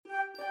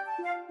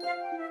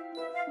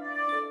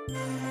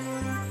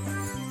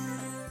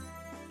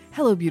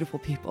Hello, beautiful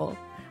people.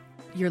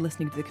 You're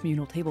listening to the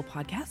Communal Table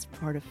Podcast,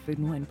 part of Food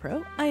and Wine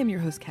Pro. I am your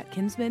host, Kat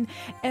Kinsman,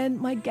 and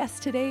my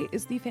guest today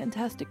is the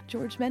fantastic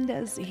George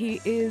Mendez.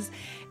 He is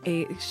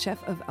a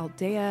chef of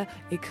Aldea,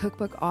 a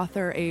cookbook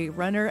author, a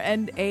runner,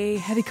 and a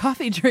heavy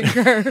coffee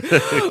drinker,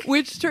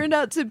 which turned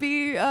out to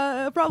be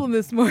a problem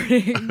this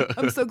morning.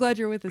 I'm so glad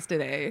you're with us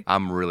today.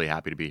 I'm really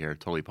happy to be here.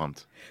 Totally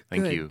pumped.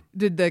 Thank Good. you.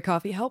 Did the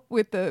coffee help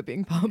with the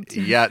being pumped?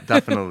 Yeah,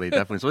 definitely.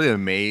 It's really a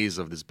maze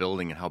of this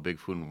building and how big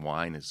Food and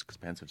Wine is,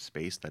 expansive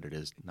space that it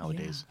is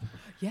nowadays.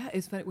 Yeah,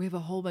 it's funny. We have a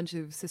whole bunch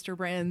of sister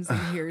brands in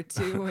here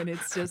too, and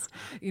it's just,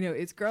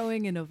 it's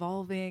growing and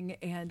evolving.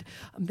 And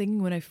I'm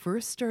thinking when I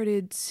first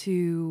started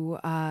to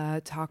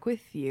talk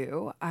with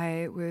you,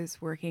 I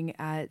was working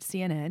at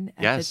CNN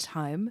at the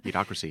time.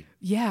 Theocracy.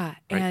 Yeah,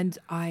 Right. and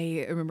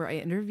I remember I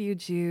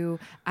interviewed you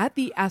at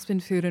the Aspen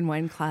Food and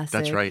Wine Classic.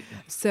 That's right.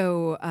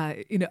 So,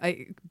 I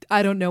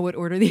don't know what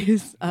order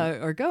these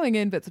are going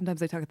in, but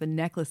sometimes I talk about the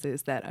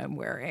necklaces that I'm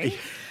wearing.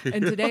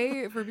 And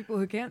today, for people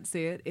who can't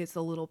see it, it's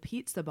a little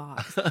pizza box.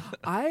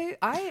 I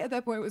at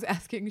that point was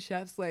asking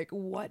chefs, like,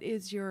 what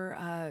is your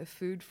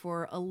food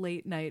for a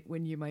late night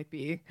when you might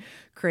be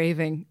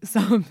craving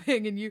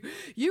something? And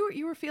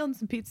you were feeling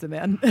some pizza,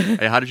 man.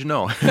 Hey, how did you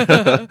know?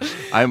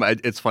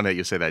 It's funny that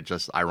you say that.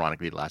 Just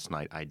ironically, last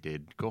night I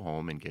did go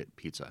home and get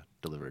pizza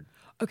delivered.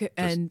 Okay,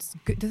 and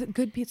does it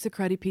good pizza,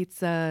 cruddy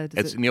pizza?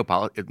 It's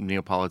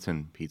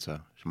Neapolitan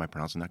pizza. Am I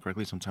pronouncing that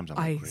correctly? Sometimes I'm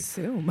not I great.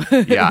 assume.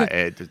 Yeah,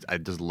 I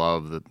just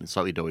love the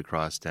slightly doughy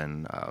crust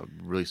and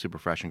really super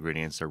fresh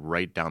ingredients. They're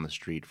right down the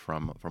street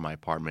from my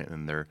apartment,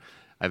 and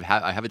I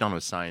have it down to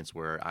a science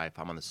where if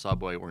I'm on the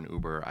subway or an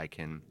Uber, I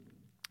can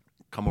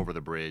come over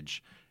the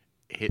bridge,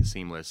 hit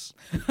Seamless,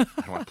 I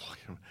don't want to plug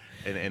them,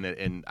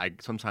 and I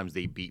sometimes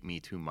they beat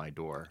me to my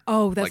door.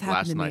 Oh, that's like happened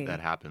last to night me.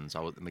 that happens.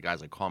 And the guy's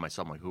like, call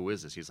myself. I'm like, who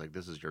is this? He's like,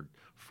 this is your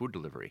food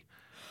delivery,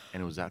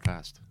 and it was that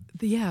fast.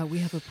 Yeah, we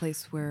have a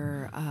place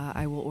where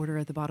I will order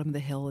at the bottom of the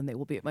hill, and they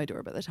will be at my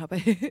door by the top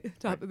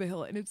of the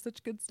hill, and it's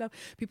such good stuff.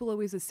 People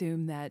always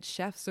assume that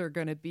chefs are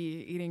going to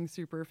be eating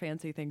super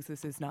fancy things.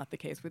 This is not the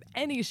case with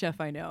any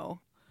chef I know.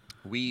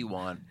 We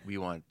want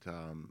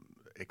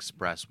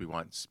express. We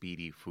want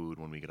speedy food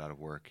when we get out of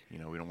work. We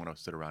don't want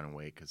to sit around and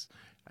wait because,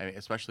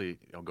 especially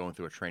going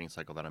through a training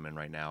cycle that I'm in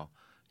right now.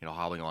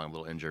 Hobbling along a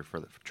little injured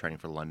for training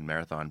for the London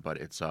Marathon, but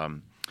it's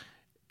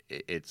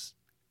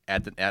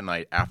at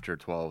night after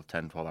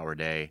 12-hour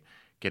day,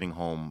 getting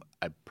home,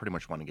 I pretty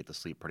much want to get to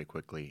sleep pretty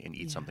quickly and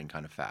eat something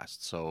kind of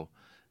fast. So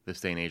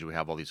this day and age, we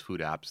have all these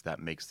food apps that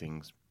makes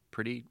things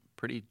pretty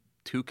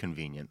too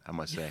convenient, I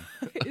must say.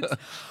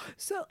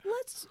 So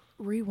let's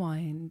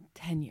rewind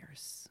 10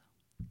 years.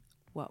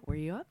 What were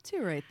you up to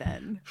right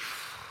then?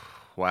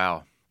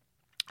 Wow.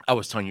 I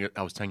was 10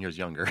 years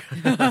younger.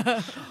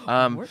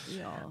 Weren't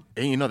we all?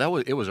 And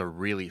it was a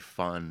really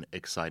fun,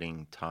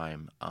 exciting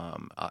time.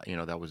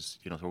 That was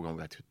so we're going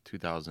back to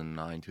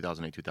 2008,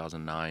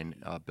 2009,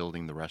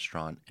 building the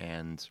restaurant,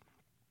 and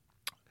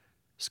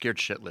scared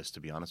shitless, to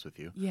be honest with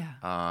you.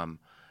 Yeah.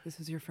 This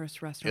was your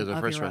first restaurant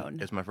of your own.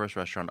 It's my first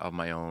restaurant of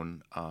my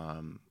own.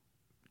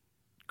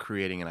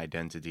 Creating an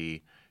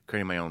identity,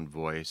 creating my own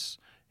voice.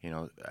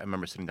 I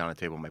remember sitting down at a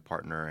table with my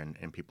partner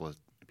and people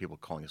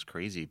calling us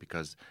crazy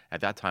because at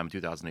that time,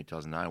 2008,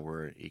 2009,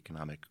 we're in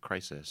economic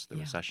crisis, the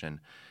recession,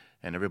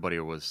 and everybody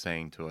was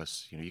saying to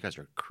us, you guys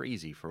are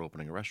crazy for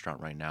opening a restaurant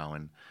right now,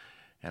 and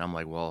I'm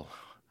like, well,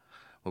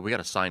 we got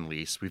a signed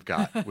lease, we've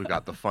got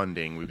the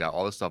funding, we've got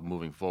all this stuff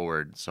moving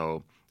forward,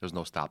 so there's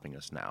no stopping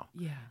us now.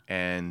 Yeah.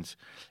 And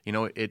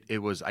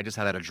it was I just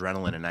had that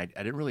adrenaline, and I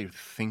didn't really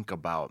think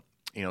about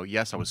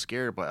yes, I was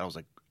scared, but I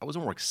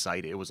wasn't more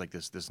excited. It was like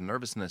this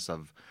nervousness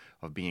of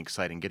being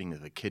excited and getting to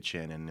the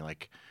kitchen and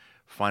like.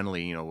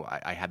 Finally,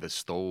 I had this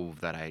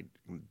stove that I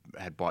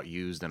had bought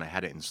used, and I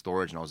had it in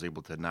storage, and I was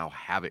able to now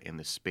have it in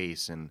this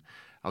space, and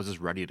I was just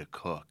ready to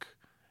cook.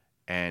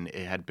 And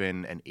it had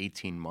been an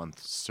 18-month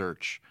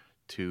search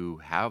to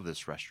have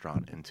this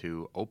restaurant and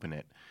to open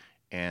it,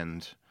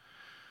 and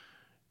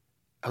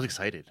I was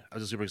excited. I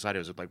was super excited.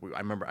 It was like I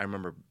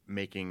remember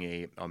making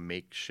a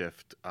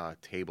makeshift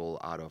table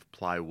out of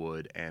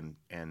plywood and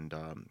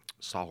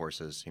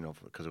sawhorses,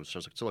 because it was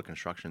just still a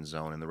construction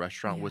zone, and the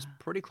restaurant was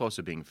pretty close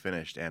to being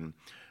finished. And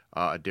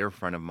a dear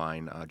friend of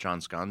mine, John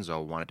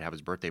Sconzo, wanted to have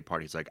his birthday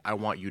party. He's like, I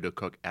want you to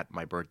cook at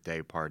my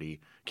birthday party.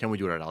 Can we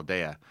do it at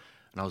Aldea?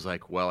 And I was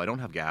like, well, I don't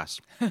have gas.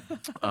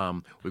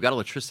 We've got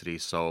electricity,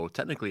 so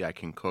technically I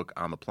can cook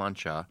on the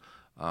plancha.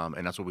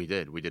 And that's what we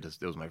did.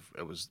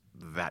 It was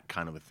that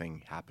kind of a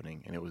thing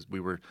happening, and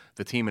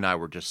the team and I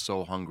were just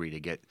so hungry to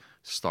get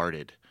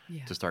started,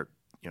 to start,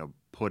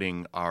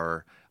 putting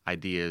our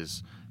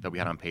ideas that we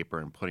had on paper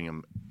and putting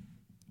them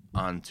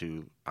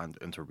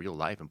into real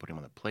life and putting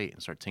them on the plate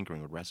and start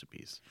tinkering with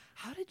recipes.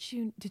 How did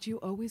you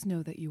always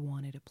know that you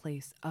wanted a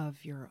place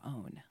of your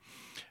own?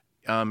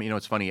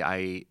 It's funny.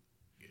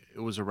 It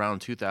was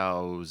around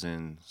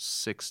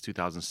 2006,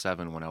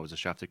 2007 when I was a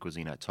chef de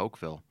cuisine at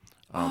Tocqueville.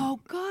 Oh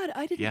God,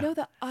 I didn't yeah. know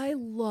that. I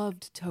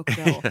loved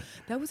Tocqueville.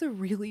 That was a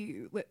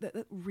really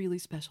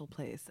special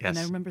place. And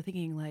I Yes. remember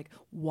thinking like,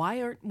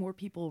 why aren't more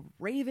people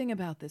raving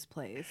about this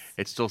place?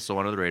 It's still so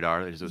under the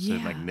radar. It's a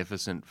Yeah.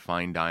 magnificent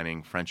fine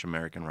dining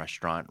French-American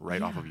restaurant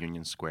right off Yeah. of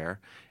Union Square.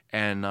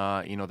 And,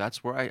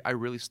 that's where I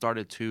really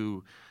started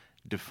to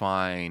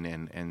define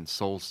and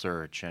soul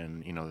search.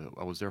 And,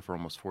 I was there for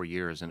almost 4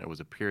 years, and it was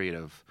a period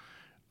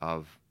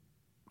of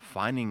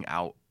finding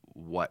out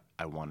what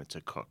I wanted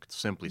to cook,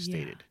 simply Yeah.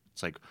 stated.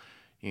 It's like,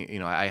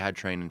 I had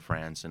trained in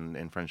France and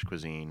in French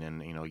cuisine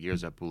and,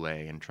 years at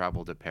Boulet and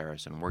traveled to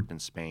Paris and worked in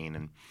Spain.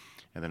 And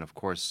then, of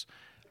course,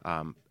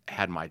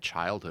 had my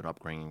childhood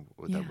upbringing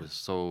Yeah. that was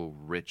so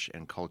rich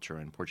in culture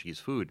and Portuguese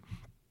food.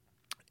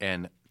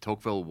 And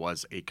Tocqueville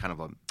was a kind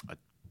of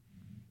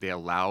they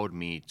allowed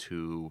me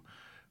to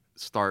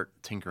start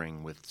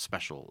tinkering with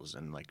specials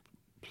and like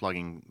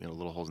plugging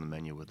little holes in the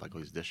menu with like all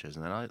these dishes.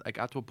 And then I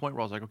got to a point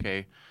where I was like,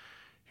 okay,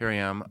 here I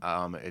am.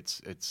 It's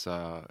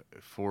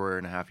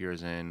 4.5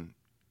 years in.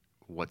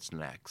 What's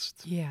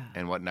next? Yeah.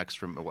 And what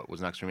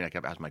was next for me? I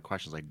kept asking my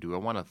questions like, do I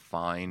want to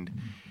find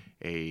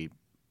a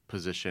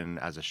position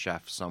as a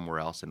chef somewhere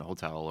else in a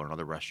hotel or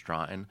another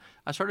restaurant? And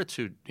I started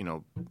to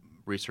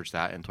research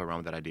that and toy around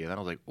with that idea. Then I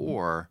was like,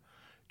 or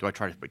do I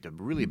try to make a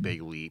really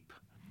big leap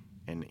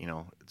and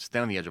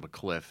stand on the edge of a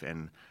cliff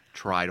and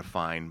try to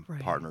find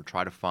Right. partner,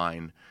 try to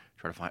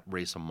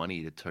raise some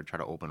money to try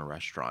to open a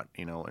restaurant,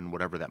 and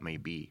whatever that may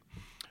be.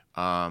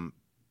 And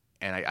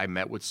I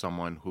met with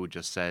someone who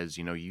just says,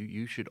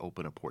 you should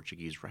open a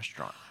Portuguese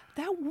restaurant.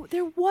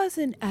 There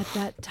wasn't at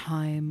that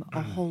time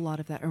a whole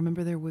lot of that. I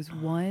remember there was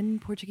one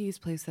Portuguese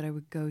place that I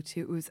would go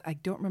to. I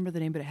don't remember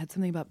the name, but it had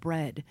something about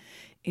bread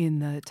in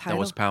the title. That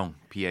was Pão,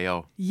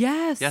 P-A-O.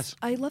 Yes.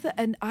 I love that.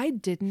 And I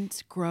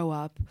didn't grow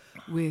up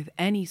with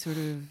any sort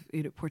of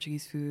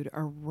Portuguese food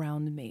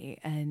around me.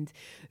 And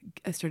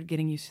I started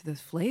getting used to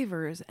those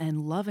flavors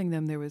and loving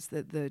them. There was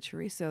the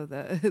chorizo,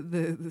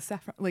 the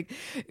saffron,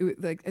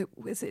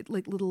 was it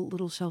like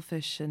little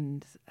shellfish?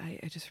 And I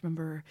just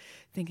remember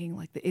thinking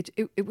like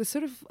it was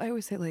sort of, I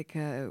always say like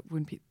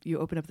when you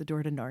open up the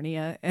door to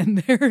Narnia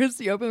and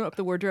you open up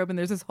the wardrobe and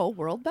there's this whole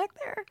world back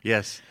there.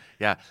 Yes,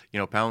 yeah.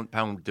 Pão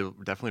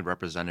definitely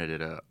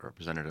represented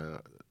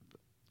a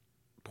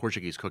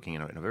Portuguese cooking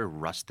in a very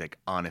rustic,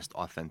 honest,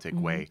 authentic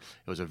way.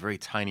 It was a very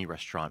tiny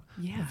restaurant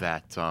Yeah.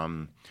 that,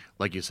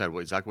 like you said,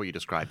 exactly what you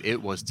described.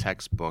 It was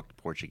textbook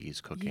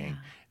Portuguese cooking, Yeah.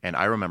 and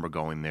I remember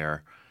going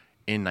there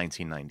in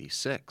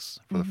 1996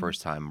 for the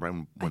first time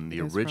when the think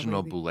it was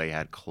original probably Boulet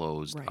had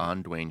closed Right.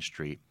 on Duane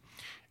Street.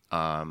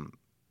 I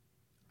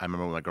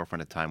remember with my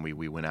girlfriend at the time, we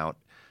went out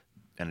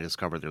and I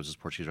discovered there was this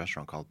Portuguese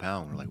restaurant called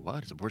Pão. We're like,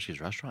 what? It's a Portuguese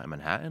restaurant in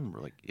Manhattan?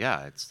 We're like,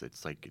 yeah,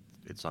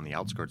 it's on the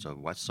outskirts of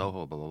West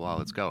Soho, blah, blah, blah.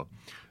 Let's go.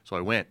 So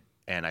I went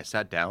and I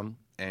sat down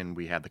and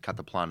we had the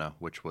cataplana,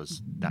 which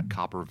was that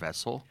copper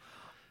vessel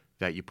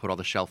that you put all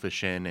the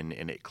shellfish in and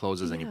it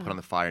closes and you Yeah. put on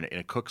the fire and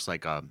it cooks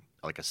like a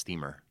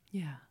steamer,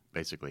 Yeah.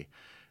 basically.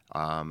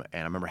 And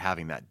I remember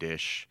having that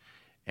dish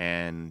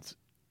and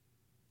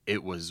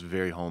it was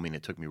very homey and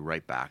it took me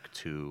right back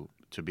to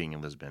being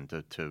in Lisbon,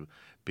 to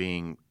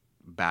being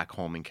back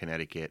home in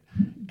Connecticut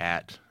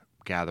at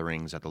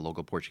gatherings at the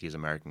local Portuguese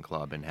American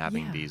club and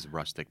having Yeah. these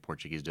rustic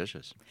Portuguese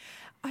dishes.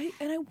 I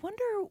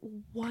wonder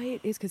why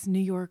it is, because New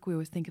York, we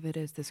always think of it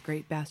as this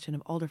great bastion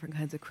of all different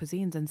kinds of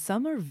cuisines, and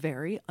some are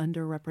very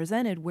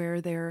underrepresented where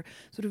they're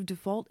sort of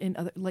default in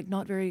other, like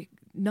not very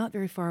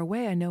far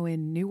away. I know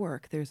in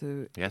Newark there's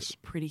a Yes.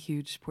 pretty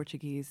huge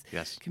Portuguese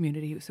Yes.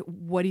 community. So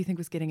what do you think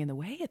was getting in the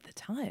way at the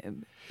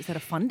time? Is that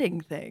a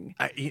funding thing?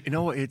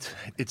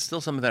 It's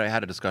still something that I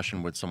had a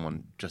discussion with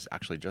someone just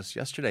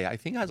yesterday. I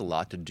think it has a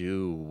lot to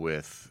do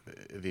with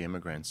the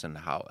immigrants and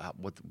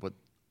what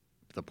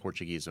the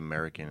Portuguese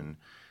American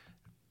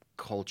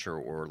culture,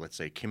 or let's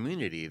say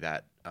community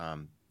that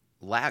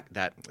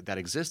that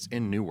exists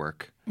in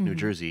Newark, New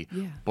Jersey,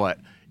 Yeah. but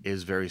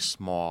is very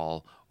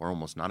small or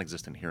almost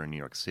non-existent here in New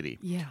York City.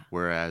 Yeah.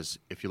 Whereas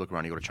if you look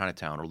around, you go to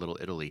Chinatown or Little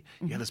Italy,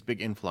 you have this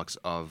big influx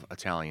of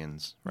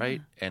Italians,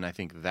 right? And I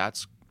think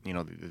that's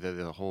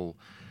the whole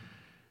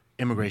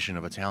immigration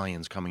of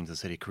Italians coming to the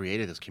city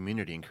created this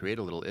community and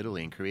created Little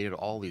Italy and created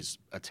all these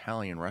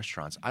Italian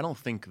restaurants. I don't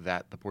think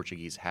that the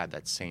Portuguese had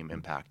that same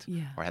impact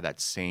or had that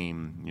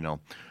same,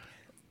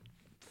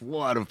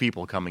 flood of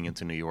people coming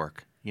into New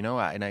York,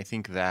 and I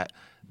think that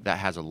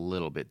has a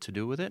little bit to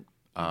do with it.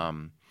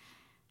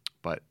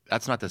 But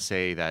that's not to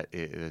say that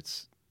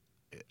it's.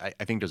 I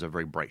think there's a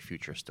very bright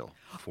future still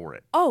for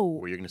it. Oh.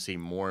 Where you're going to see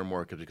more and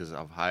more because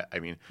of high. I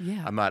mean,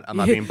 Yeah. I'm not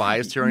being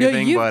biased here or No,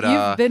 anything, you've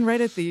but been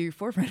right at the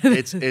forefront of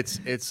this.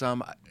 it's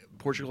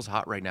Portugal's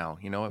hot right now.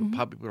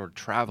 People are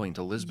traveling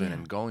to Lisbon Yeah.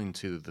 and going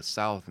to the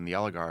south and the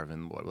Algarve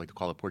and what we like to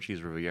call the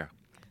Portuguese Riviera.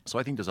 So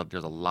I think there's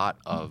a lot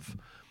of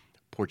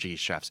Portuguese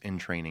chefs in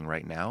training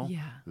right now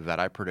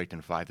that I predict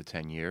in 5 to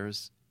 10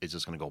 years is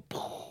just going to go.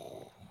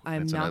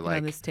 I'm It's knocking gonna,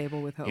 on this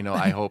table with hope.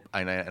 I hope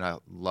and I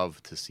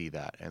love to see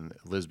that. And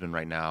Lisbon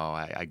right now,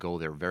 I go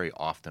there very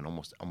often,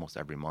 almost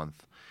every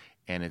month,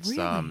 and it's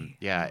Really?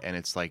 and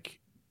it's like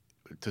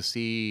to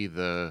see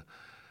the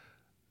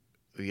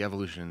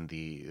evolution,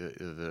 the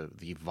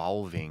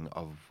evolving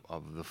of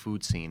the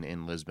food scene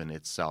in Lisbon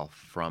itself.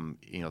 From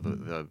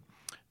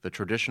the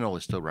traditional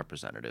is still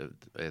representative,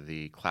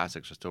 the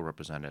classics are still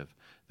representative,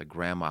 the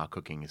grandma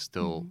cooking is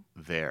still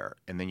there,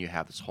 and then you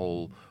have this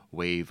whole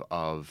wave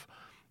of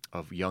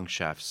young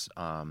chefs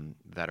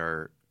that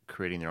are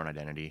creating their own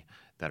identity,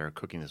 that are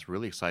cooking this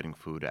really exciting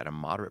food at a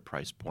moderate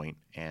price point,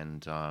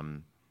 and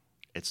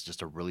it's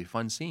just a really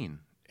fun scene,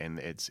 and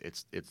it's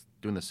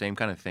doing the same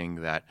kind of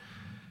thing that.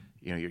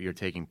 You're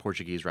taking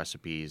Portuguese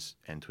recipes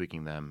and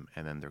tweaking them,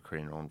 and then they're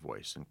creating their own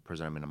voice and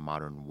present them in a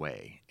modern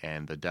way.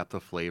 And the depth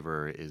of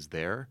flavor is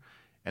there,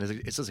 and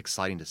it's just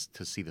exciting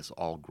to see this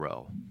all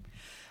grow.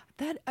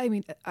 I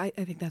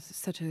think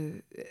that's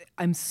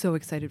I'm so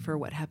excited for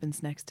what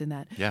happens next in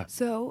that. Yeah.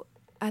 So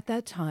at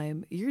that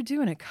time, you're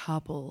doing a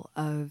couple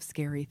of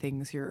scary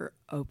things. You're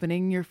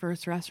opening your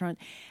first restaurant,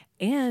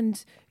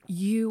 and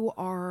you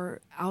are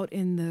out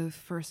in the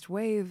first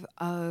wave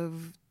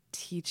of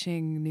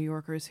teaching New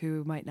Yorkers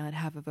who might not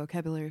have a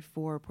vocabulary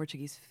for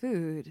Portuguese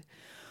food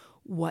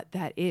what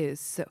that is.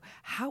 So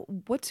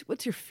what's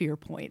your fear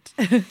point?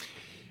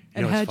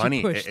 It's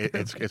funny.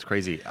 It's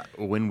crazy.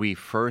 When we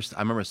first,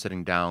 I remember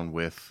sitting down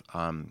with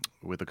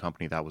a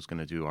company that was going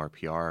to do our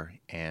PR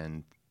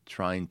and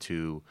trying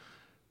to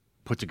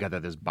put together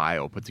this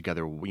bio, what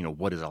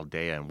is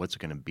Aldeia and what's it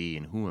going to be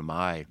and who am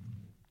I?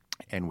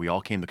 And we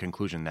all came to the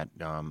conclusion that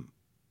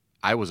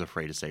I was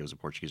afraid to say it was a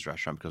Portuguese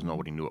restaurant because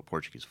nobody knew what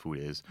Portuguese food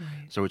is. Right.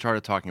 So we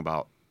started talking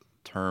about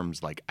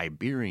terms like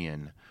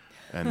Iberian,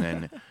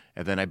 and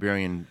then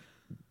Iberian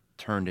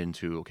turned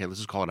into, okay, let's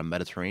just call it a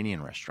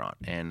Mediterranean restaurant.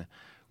 And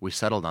we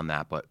settled on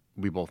that, but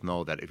we both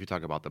know that if you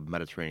talk about the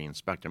Mediterranean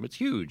spectrum, it's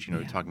huge.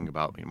 You're talking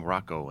about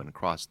Morocco and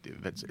across,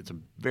 it's a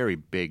very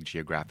big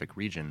geographic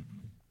region.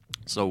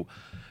 So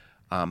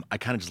I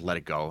kind of just let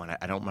it go, and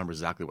I don't remember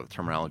exactly what the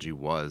terminology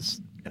was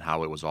and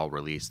how it was all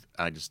released.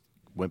 I just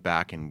went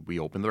back and we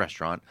opened the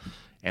restaurant,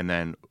 and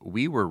then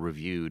we were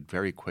reviewed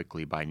very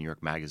quickly by New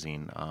York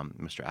Magazine,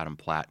 Mr. Adam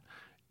Platt,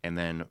 and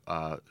then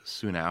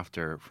soon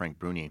after Frank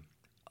Bruni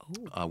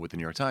with the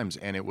New York Times.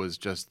 And it was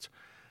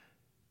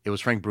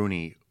Frank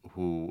Bruni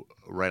who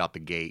right out the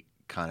gate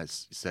kind of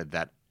said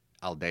that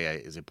Aldeia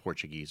is a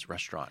Portuguese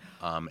restaurant.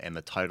 And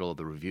the title of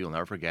the review, I'll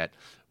never forget,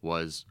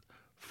 was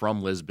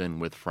From Lisbon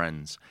with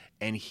Friends.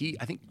 And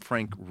I think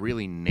Frank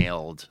really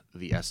nailed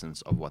the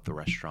essence of what the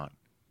restaurant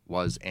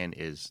was and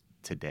is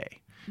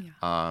today.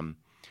 Yeah.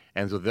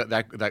 And so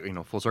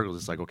that full circle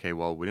is like, okay,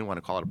 well, we didn't want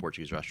to call it a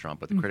Portuguese restaurant,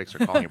 but the critics are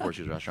calling it a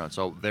Portuguese restaurant.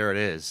 So there it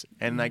is.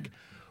 And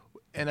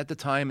and at the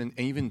time, and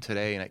even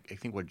today, and I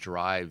think what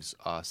drives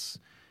us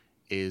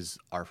is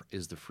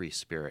the free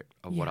spirit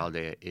of what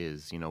Aldeia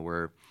is.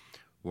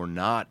 We're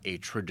not a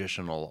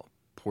traditional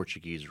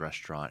Portuguese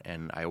restaurant,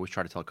 and I always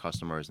try to tell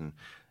customers, and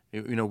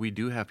we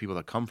do have people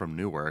that come from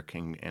Newark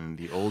and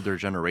the older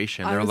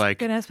generation. They're like,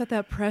 going to ask about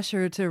that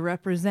pressure to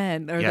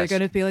represent. Or they're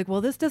going to be like,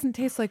 well, this doesn't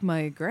taste like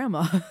my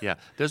grandma. Yeah,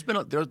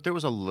 there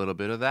was a little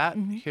bit of that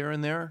here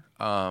and there,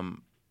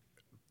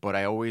 but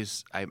I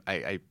always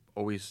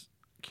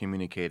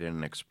communicated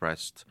and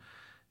expressed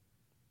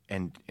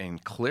and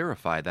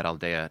clarified that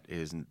Aldeia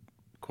is,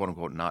 quote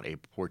unquote, not a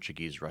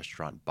Portuguese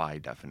restaurant by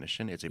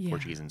definition. It's a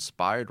Portuguese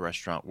inspired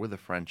restaurant with a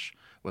French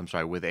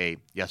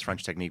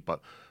technique, but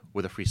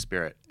with a free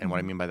spirit. And what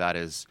I mean by that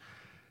is,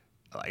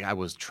 like, I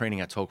was training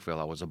at Tocqueville.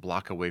 I was a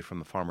block away from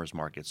the farmer's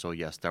market. So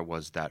yes, there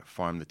was that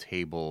farm to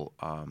table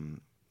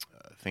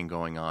thing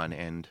going on.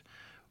 And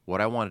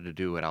what I wanted to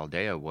do at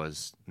Aldeia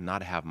was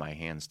not have my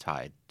hands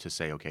tied to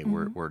say, okay,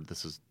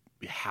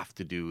 we have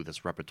to do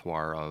this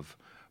repertoire of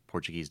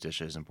Portuguese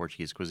dishes and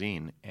Portuguese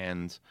cuisine.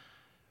 And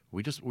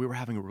we were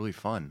having a really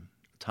fun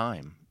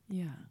time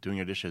doing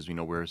our dishes.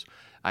 Whereas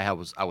I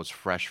was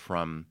fresh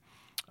from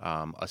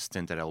a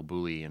stint at El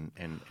Bulli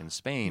in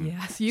Spain.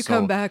 Yeah, so you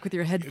come back with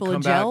your head full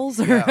of gels?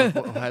 A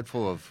head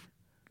full of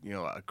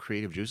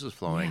creative juices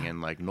flowing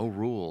and like no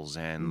rules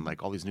and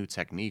like all these new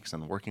techniques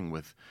and working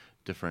with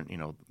different,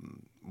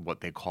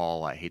 what they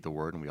call, I hate the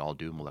word and we all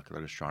do,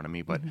 molecular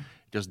gastronomy, but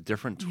just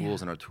different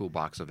tools in our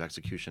toolbox of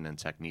execution and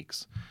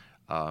techniques.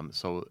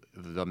 So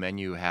the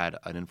menu had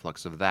an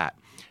influx of that.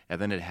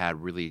 And then it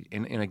had really,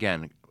 and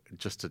again,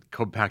 just to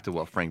go back to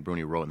what Frank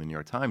Bruni wrote in the New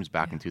York Times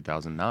back in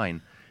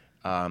 2009,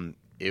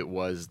 it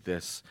was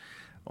this,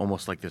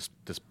 almost like this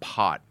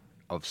pot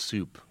of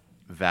soup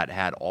that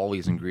had all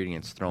these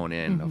ingredients thrown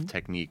in of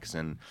techniques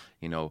and,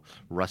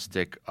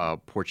 rustic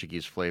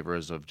Portuguese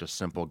flavors of just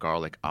simple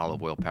garlic,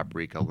 olive oil,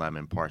 paprika,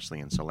 lemon, parsley,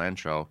 and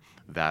cilantro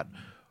that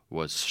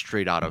was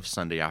straight out of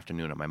Sunday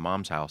afternoon at my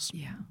mom's house.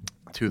 Yeah.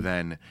 To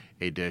then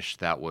a dish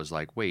that was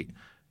like, wait,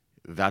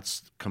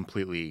 that's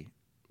completely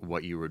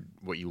what you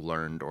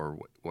learned or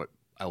what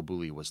El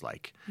Bulli was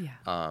like. Yeah.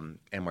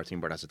 And Martin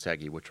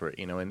Bordazzategui, which were,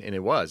 and it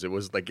was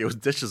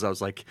dishes. I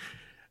was like,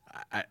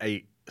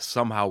 I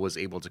somehow was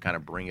able to kind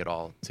of bring it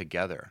all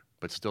together,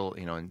 but still,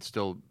 and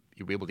still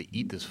you'll be able to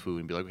eat this food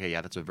and be like, okay,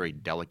 yeah, that's a very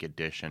delicate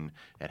dish, and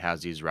it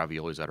has these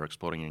raviolis that are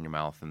exploding in your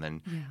mouth, and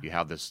then you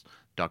have this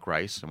duck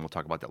rice, and we'll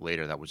talk about that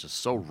later. That was just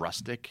so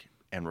rustic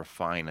and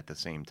refined at the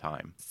same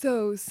time.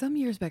 So some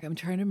years back, I'm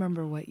trying to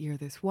remember what year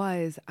this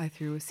was, I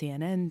threw a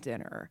CNN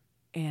dinner.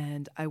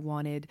 And I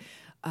wanted,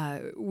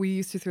 we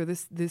used to throw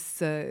this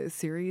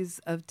series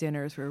of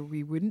dinners where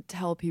we wouldn't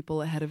tell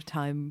people ahead of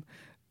time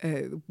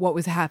what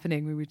was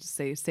happening. We would just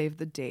say, save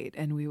the date.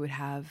 And we would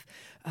have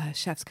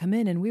chefs come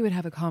in and we would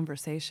have a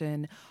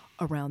conversation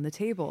around the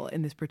table.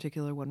 And this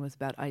particular one was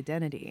about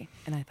identity.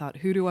 And I thought,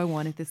 who do I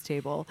want at this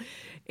table?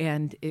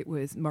 And it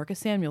was Marcus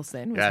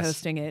Samuelson was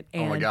hosting it.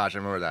 And, oh my gosh, I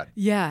remember that.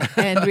 Yeah.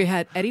 And we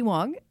had Eddie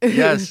Wong.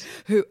 Yes.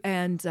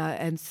 And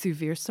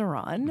Suvir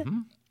Saran. Mm-hmm.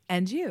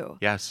 And you.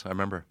 Yes, I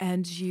remember.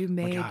 And you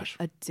made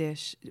a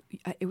dish.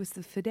 It was the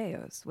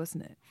fideos,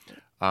 wasn't it?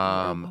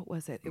 What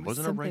was it? It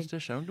wasn't something... a rice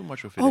dish. I don't do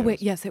much with fideos. Oh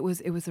wait, yes, it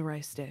was a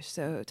rice dish.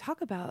 So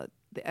talk about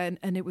and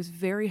it was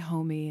very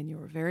homey, and you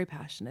were very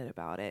passionate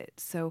about it.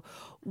 So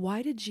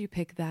why did you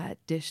pick that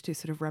dish to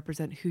sort of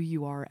represent who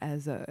you are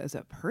as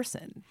a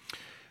person?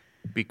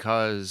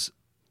 Because,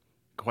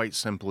 quite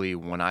simply,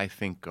 when I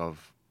think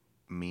of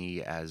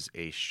me as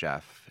a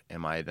chef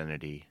and my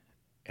identity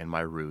and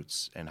my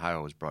roots and how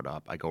I was brought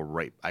up,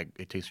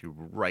 it takes me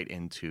right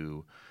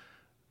into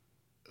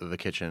the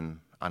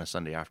kitchen on a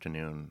Sunday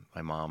afternoon,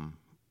 my mom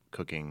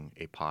cooking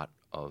a pot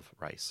of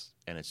rice.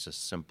 And it's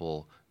just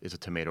simple. It's a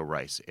tomato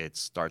rice. It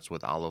starts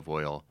with olive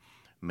oil,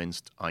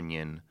 minced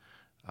onion,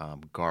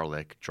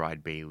 garlic,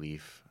 dried bay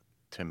leaf,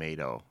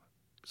 tomato.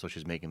 So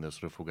she's making this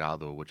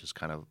refogado, which is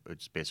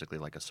it's basically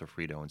like a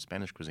sofrito in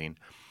Spanish cuisine.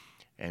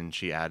 And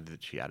she added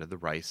the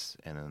rice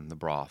and then the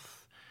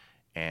broth.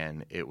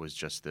 And it was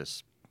just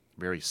this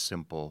very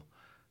simple,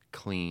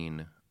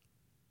 clean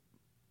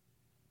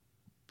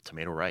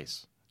tomato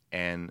rice.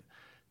 And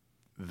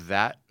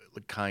that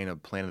kind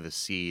of planted the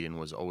seed and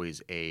was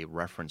always a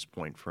reference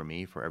point for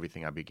me for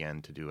everything I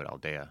began to do at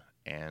Aldea.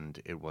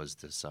 And it was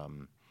this,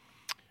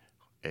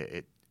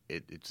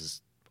 it's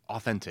just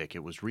authentic.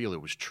 It was real.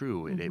 It was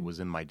true. Mm-hmm. It was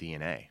in my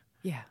DNA.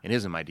 Yeah. It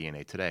is in my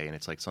DNA today. And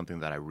it's like something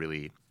that I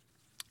really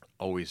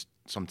always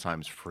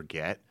sometimes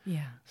forget.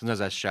 Yeah.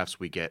 Sometimes as chefs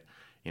we get,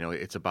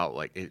 it's about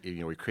like,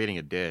 we're creating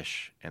a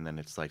dish, and then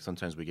it's like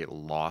sometimes we get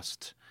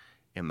lost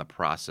in the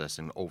process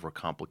and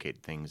overcomplicate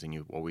things, and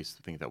you always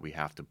think that we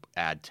have to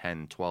add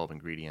 10, 12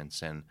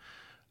 ingredients. And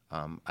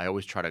I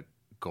always try to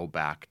go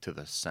back to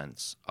the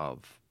sense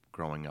of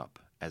growing up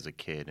as a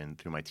kid and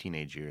through my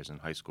teenage years in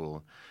high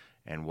school,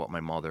 and what my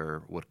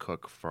mother would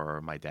cook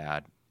for my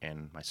dad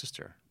and my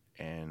sister.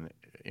 And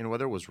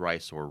whether it was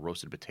rice or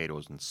roasted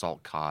potatoes and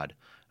salt cod,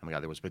 oh my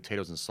God, there was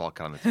potatoes and salt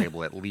cod on the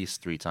table at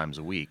least 3 times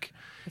a week.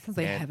 It sounds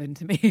like heaven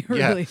to me,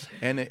 really.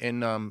 Yeah,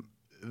 and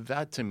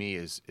that to me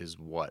is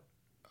what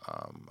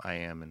I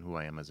am and who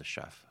I am as a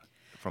chef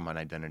from an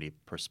identity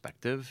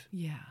perspective.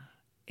 Yeah,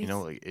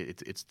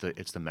 it's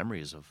the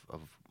memories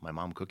of my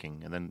mom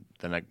cooking, and then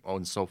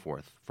and so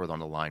forth further on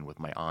the line with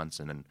my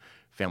aunts and then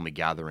family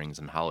gatherings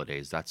and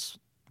holidays.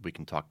 We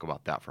can talk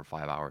about that for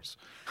 5 hours.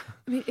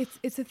 I mean,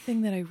 it's a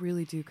thing that I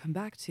really do come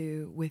back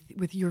to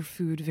with your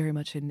food very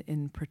much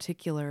in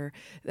particular.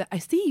 I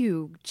see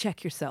you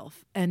check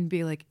yourself and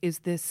be like, is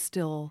this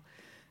still,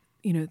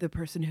 the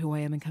person who I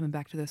am, and coming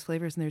back to those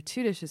flavors. And there are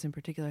 2 dishes in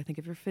particular. I think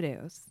of your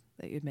fideos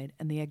that you'd made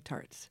and the egg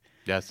tarts.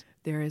 Yes.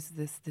 There is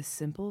this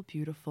simple,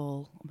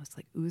 beautiful, almost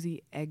like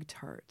oozy egg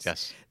tart.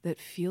 Yes. That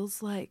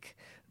feels like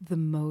the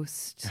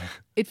most,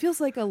 it feels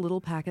like a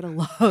little packet of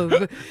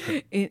love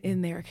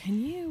in there.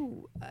 Can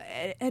you,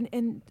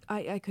 and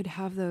I could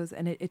have those,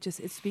 and it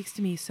speaks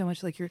to me so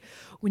much. Like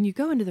when you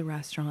go into the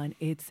restaurant,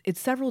 it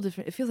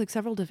feels like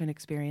several different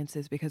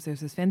experiences, because there's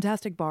this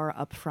fantastic bar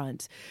up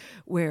front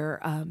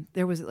where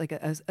there was like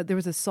there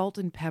was a salt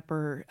and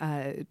pepper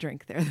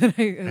drink there that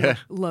I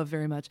love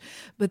very much.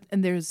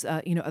 And there's,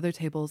 other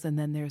tables, and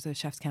then there's a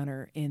chef's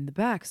counter in the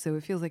back. So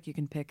it feels like you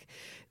can pick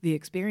the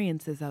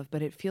experiences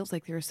but it feels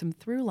like there are some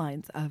through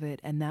lines of it.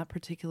 And that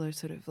particular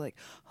sort of like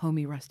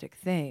homey rustic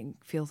thing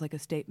feels like a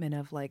statement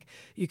of like,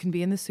 you can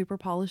be in this super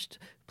polished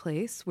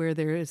place where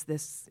there is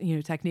this,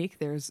 technique,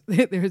 there's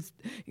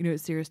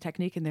serious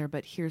technique in there,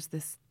 but here's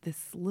this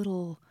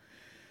little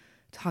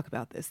talk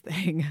about this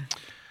thing.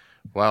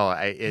 Well,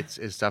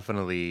 it's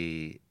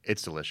definitely,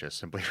 it's delicious,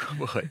 simply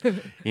put.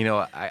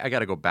 I got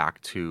to go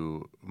back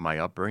to my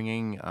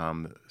upbringing.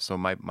 So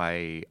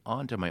my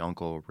aunt and my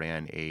uncle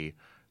ran a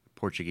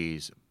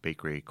Portuguese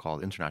bakery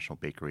called International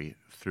Bakery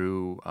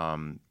through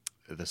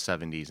the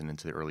 70s and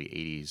into the early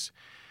 80s.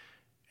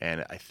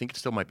 And I think it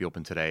still might be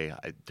open today,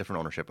 different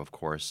ownership, of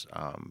course.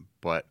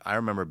 But I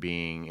remember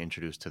being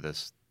introduced to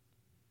this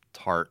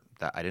tart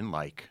that I didn't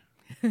like.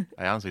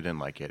 I honestly didn't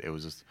like it. It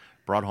was just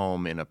brought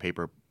home in a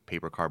paper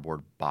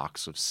cardboard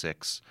box of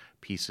 6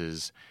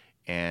 pieces,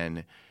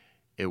 and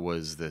it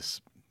was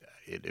this.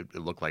 It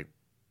looked like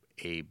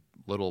a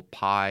little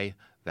pie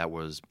that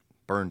was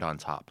burned on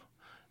top,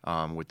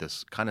 with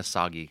this kind of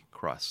soggy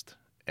crust.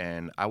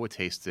 and I would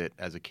taste it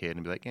as a kid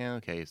and be like, yeah,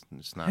 okay,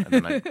 it's not. And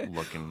then I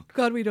look and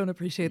God, we don't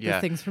appreciate the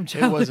things from it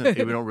childhood. wasn't. I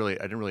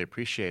didn't really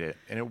appreciate it,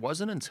 and it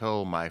wasn't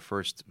until my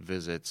first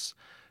visits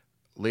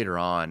later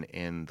on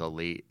in the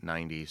late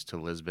 '90s to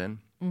Lisbon,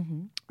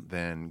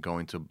 then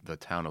going to the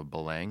town of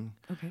Belém,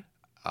 Okay.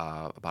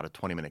 about a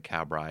 20-minute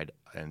cab ride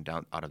and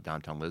out of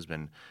downtown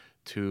Lisbon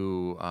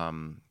to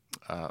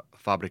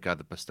Fábrica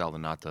de Pastel de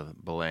Nata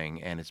Belém,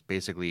 and it's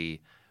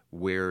basically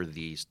where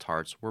these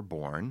tarts were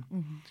born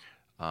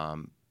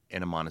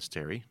in a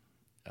monastery.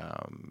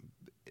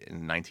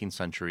 In the 19th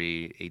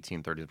century,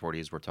 1830s,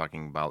 40s, we're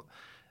talking about.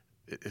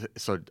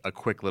 So a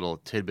quick little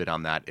tidbit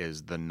on that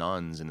is the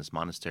nuns in this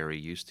monastery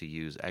used to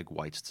use egg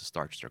whites to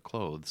starch their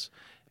clothes,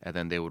 and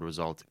then they would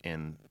result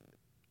in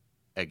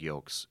egg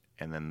yolks.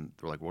 And then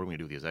they're like, what are we going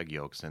to do with these egg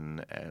yolks?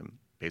 And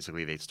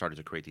basically they started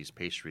to create these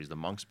pastries. The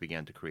monks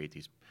began to create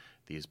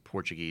these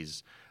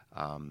Portuguese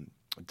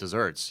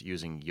desserts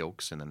using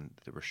yolks, and then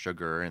there was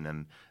sugar, and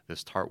then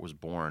this tart was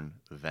born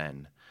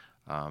then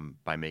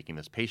by making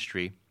this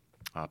pastry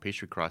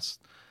crust,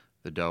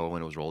 the dough,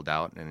 when it was rolled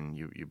out, and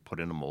you put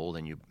it in a mold,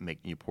 and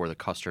you pour the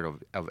custard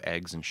of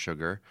eggs and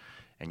sugar,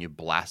 and you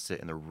blast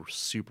it in the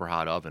super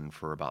hot oven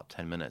for about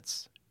 10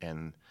 minutes,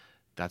 and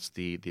that's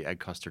the egg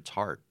custard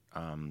tart.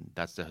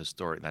 That's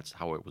that's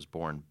how it was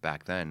born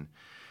back then.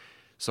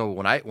 So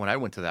when I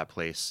went to that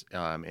place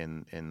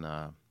in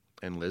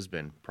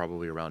Lisbon,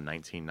 probably around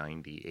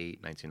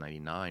 1998,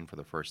 1999 for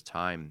the first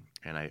time,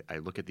 and I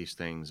look at these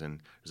things, and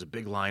there's a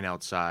big line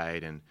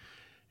outside, and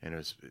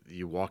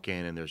you walk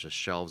in, and there's just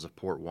shelves of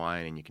port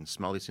wine, and you can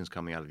smell these things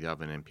coming out of the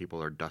oven, and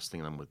people are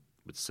dusting them with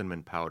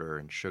cinnamon powder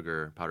and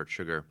powdered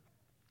sugar,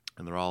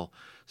 and they're all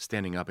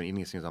standing up and eating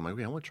these things. I'm like,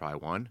 okay, I want to try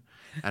one.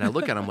 And I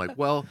look at them like,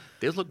 well,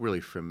 these look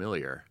really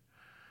familiar.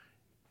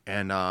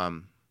 And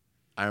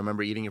I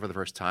remember eating it for the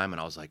first time, and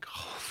I was like,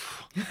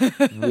 oh,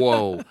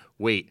 whoa,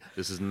 wait,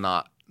 this is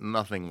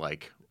nothing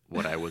like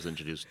what I was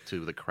introduced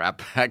to the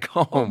crap back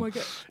home. Oh my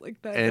God,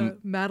 like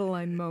that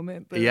Madeline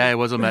moment. But... Yeah, it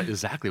was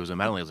exactly. It was a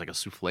Madeline. It was like a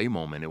souffle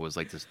moment. It was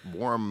like this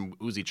warm,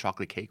 oozy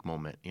chocolate cake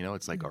moment. You know,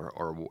 it's like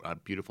or a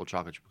beautiful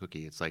chocolate chip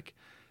cookie. It's like,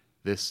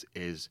 this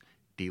is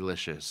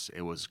delicious.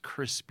 It was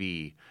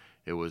crispy.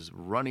 It was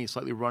runny,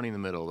 slightly runny in the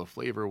middle. The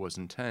flavor was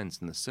intense,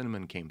 and the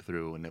cinnamon came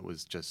through, and it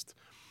was just.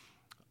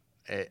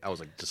 I was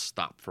like, just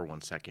stop for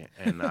 1 second.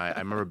 And I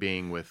remember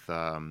being with,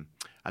 I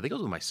think it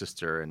was with my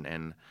sister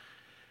and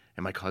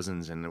my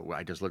cousins, and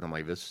I just looked. I'm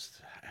like,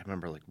 this. I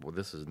remember like, well,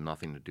 this has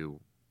nothing to do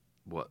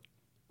what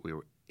we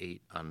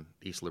ate on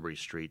East Liberty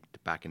Street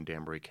back in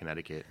Danbury,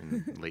 Connecticut,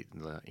 in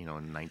in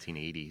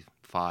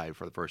 1985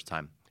 for the first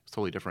time. It's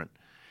totally different.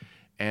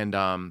 And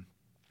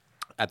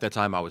at that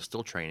time, I was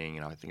still training.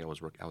 You know, I think I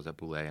was at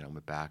Boulé, and I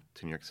went back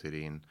to New York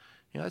City, and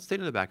that stayed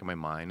in the back of my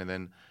mind. And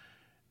then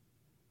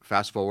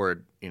fast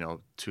forward,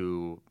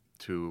 to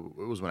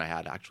it was when I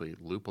had actually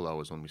Lupolo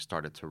was when we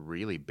started to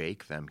really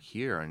bake them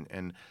here,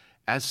 and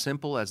as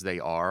simple as they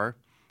are,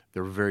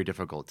 they're very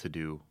difficult to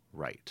do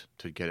right,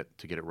 to get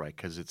it right,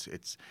 because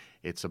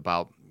it's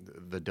about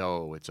the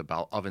dough, it's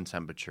about oven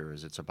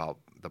temperatures, it's about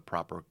the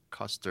proper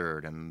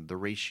custard and the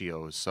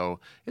ratios. So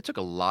it took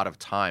a lot of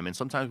time, and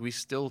sometimes we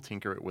still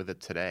tinker with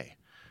it today.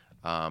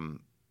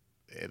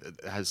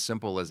 As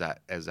simple as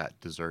that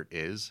dessert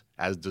is,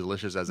 as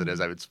delicious as it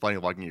is. It's funny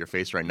looking at your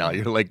face right now.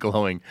 You're like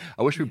glowing.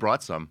 I wish we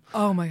brought some.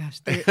 Oh my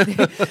gosh,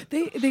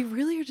 they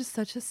really are just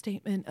such a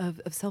statement of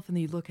self, and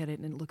then you look at it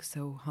and it looks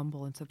so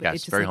humble and so. Yes, it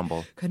just very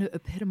humble. Kind of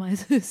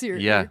epitomizes your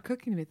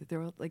cooking to me, that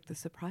there are like the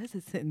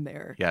surprises in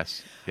there.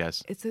 Yes.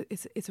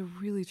 It's a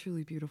really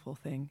truly beautiful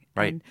thing.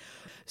 Right. And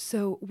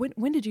so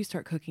when did you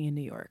start cooking in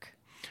New York?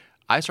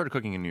 I started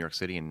cooking in New York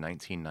City in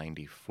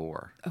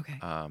 1994. Okay.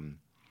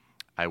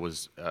 I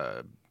was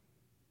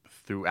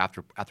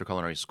after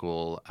culinary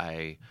school.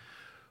 I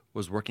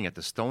was working at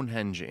the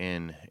Stonehenge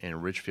Inn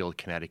in Ridgefield,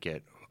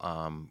 Connecticut,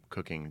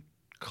 cooking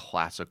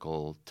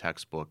classical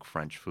textbook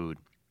French food.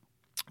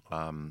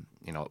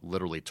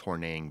 Literally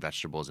tourneing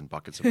vegetables in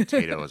buckets of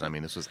potatoes. I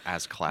mean, this was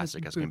as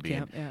classic as can be,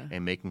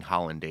 and making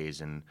hollandaise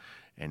and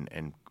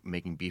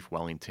making beef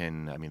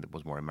Wellington. I mean, it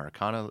was more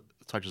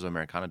touches of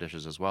Americana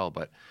dishes as well,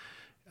 but.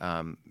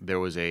 There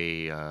was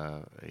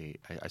I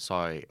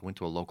went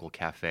to a local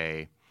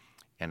cafe,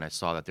 and I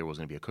saw that there was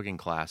going to be a cooking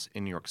class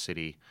in New York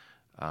City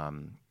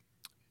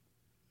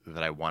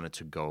that I wanted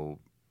to go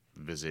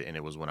visit, and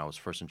it was when I was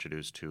first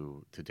introduced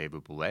to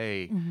David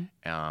Boulé.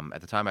 Mm-hmm.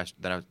 At the time, I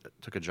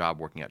took a job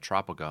working at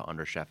Tropica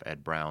under Chef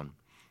Ed Brown,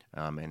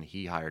 and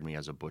he hired me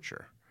as a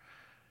butcher.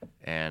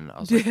 And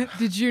I was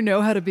did you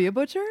know how to be a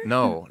butcher?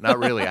 No, not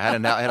really. I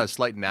had a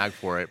slight knack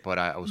for it, but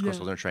I was going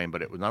to train.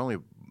 But it was not only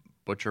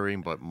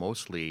butchering, but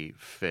mostly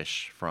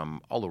fish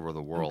from all over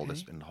the world,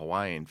 and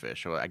Hawaiian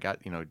fish. So I got,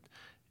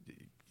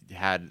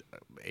 had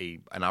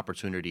an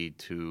opportunity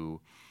to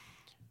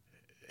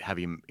have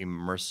being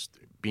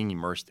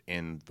immersed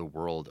in the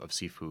world of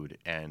seafood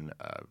and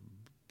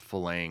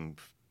filleting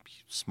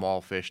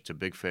small fish to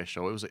big fish.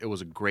 So it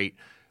was a great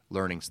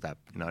learning step.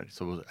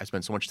 So I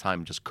spent so much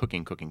time just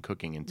cooking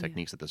and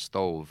techniques at the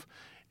stove,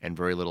 and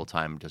very little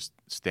time just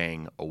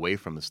staying away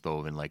from the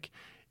stove and like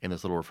in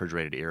this little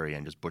refrigerated area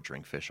and just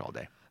butchering fish all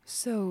day.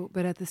 So,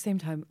 but at the same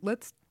time,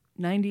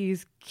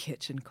 90s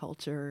kitchen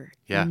culture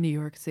Yeah. in New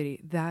York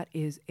City, that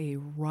is a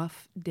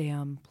rough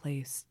damn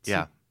place to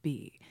Yeah.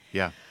 be.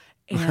 Yeah.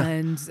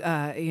 And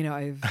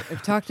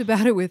I've talked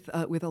about it with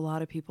a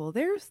lot of people.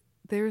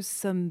 There's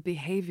some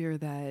behavior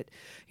that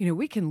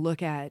we can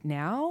look at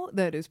now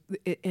that is,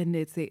 and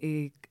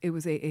it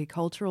was a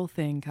cultural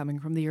thing coming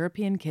from the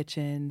European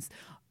kitchens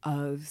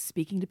of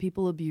speaking to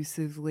people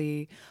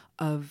abusively,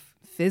 of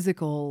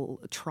physical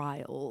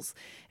trials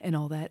and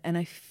all that. And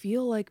I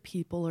feel like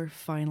people are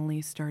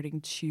finally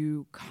starting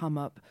to come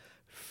up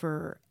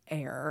for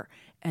air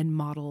and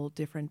model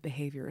different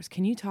behaviors.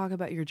 Can you talk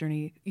about your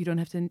journey? You don't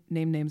have to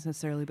name names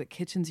necessarily, but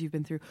kitchens you've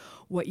been through,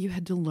 what you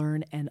had to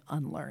learn and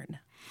unlearn.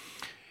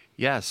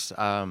 Yes,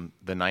 the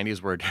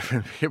 '90s were a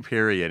different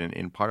period, and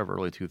in part of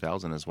early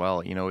 2000 as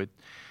well.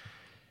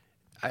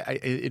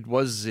 It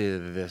was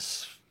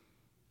this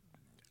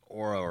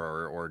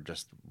aura or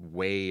just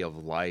way of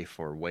life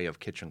or way of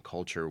kitchen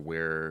culture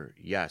where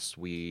yes,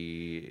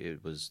 you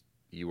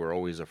were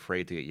always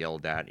afraid to get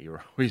yelled at.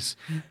 You're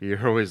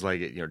always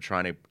like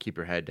trying to keep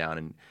your head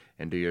down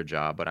and do your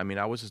job. But I mean,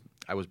 I was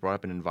brought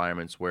up in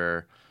environments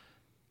where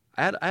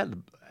I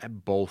had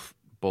both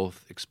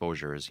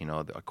exposures.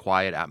 A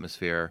quiet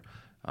atmosphere.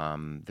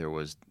 There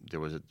was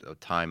a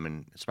time,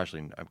 and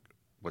especially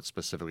what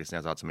specifically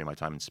stands out to me, my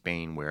time in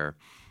Spain, where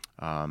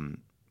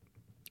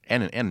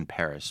and in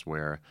Paris,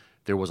 where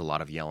there was a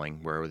lot of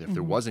yelling. Where if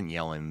there wasn't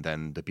yelling,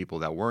 then the people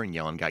that weren't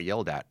yelling got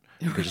yelled at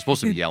because you're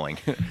supposed to be yelling.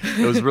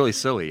 It was really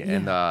silly,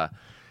 Yeah.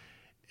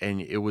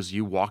 and it was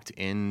you walked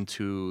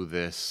into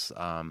this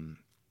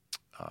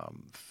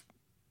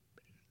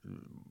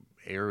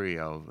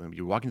area of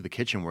you walk into the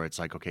kitchen where it's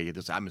like, okay,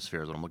 this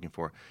atmosphere is what I'm looking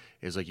for.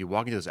 Is like you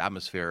walk into this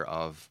atmosphere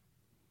of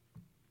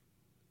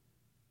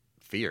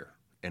fear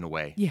in a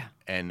way, Yeah.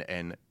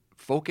 and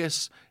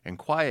focus and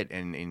quiet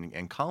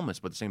and calmness,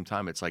 but at the same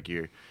time, it's like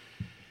you're.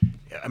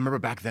 I remember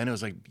back then it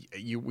was like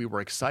we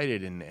were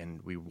excited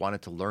and we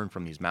wanted to learn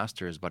from these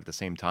masters, but at the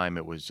same time,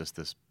 it was just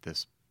this.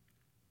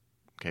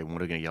 Okay, what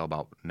are we going to yell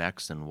about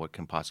next, and what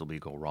can possibly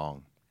go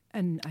wrong?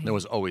 And There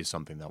was always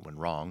something that went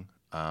wrong.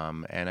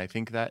 And I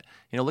think that,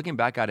 looking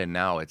back at it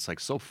now, it's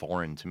like so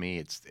foreign to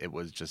me.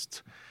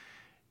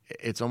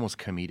 It's almost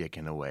comedic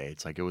in a way.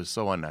 It's like it was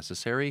so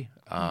unnecessary.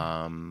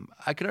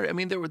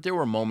 There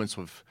were moments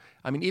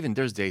even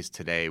there's days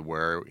today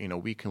where,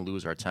 we can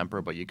lose our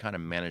temper, but you kind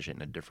of manage it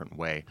in a different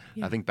way.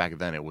 Yeah. I think back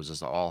then it was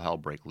just all hell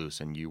break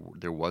loose and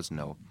there was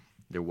no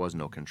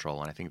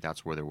control. And I think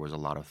that's where there was a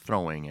lot of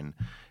throwing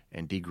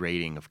and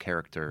degrading of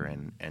character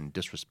and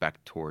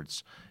disrespect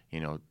towards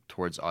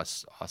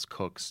us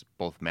cooks,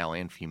 both male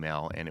and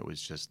female, and it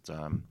was just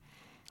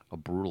a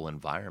brutal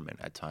environment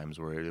at times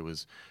where there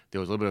was a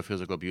little bit of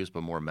physical abuse,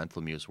 but more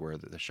mental abuse, where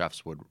the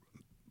chefs would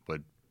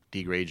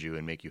degrade you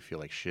and make you feel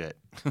like shit.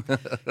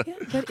 Yeah,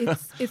 but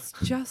it's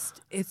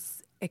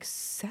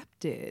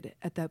accepted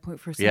at that point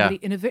for somebody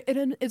in a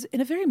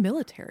very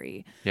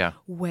military Yeah.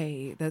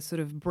 way, that's sort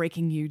of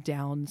breaking you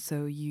down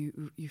so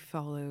you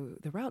follow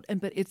the route,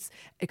 but it's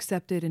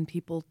accepted and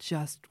people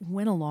just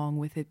went along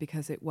with it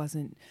because it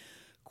wasn't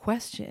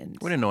questioned.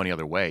 We didn't know any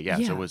other way. Yeah.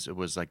 Yeah. So it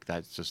was like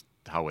that's just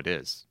how it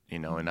is,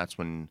 and that's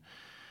when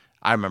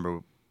I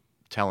remember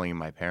telling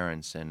my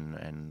parents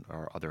and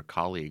our other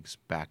colleagues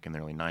back in the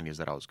early 90s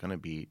that I was going to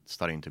be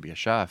studying to be a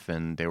chef,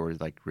 and they were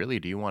like, really,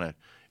 do you want to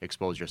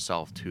expose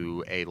yourself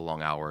to the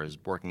long hours,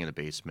 working in the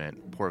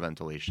basement, poor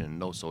ventilation,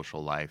 no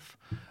social life,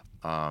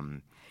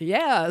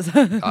 Yes.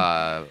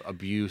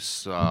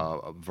 abuse,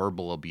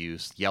 verbal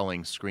abuse,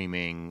 yelling,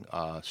 screaming,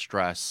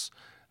 stress,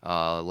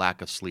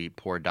 lack of sleep,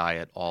 poor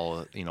diet,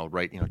 all,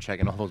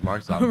 checking all those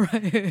marks off.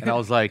 Right. And I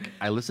was like,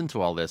 I listened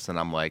to all this and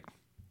I'm like,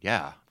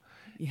 yeah.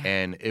 Yeah.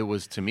 And I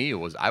was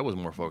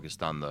more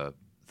focused on the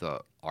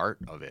art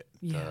of it,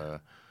 Yeah.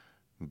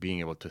 being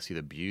able to see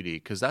the beauty.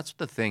 Because that's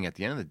the thing. At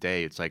the end of the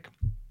day, it's like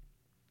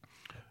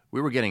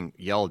we were getting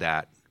yelled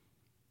at,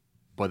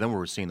 but then we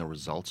were seeing the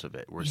results of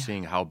it. We're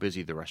seeing how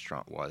busy the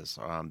restaurant was,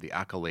 the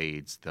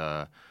accolades,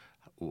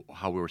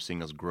 how we were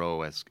seeing us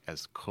grow as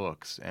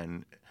cooks.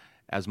 And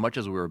as much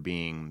as we were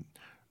being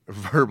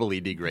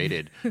verbally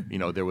degraded,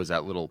 there was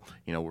that little,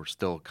 we're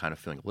still kind of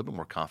feeling a little bit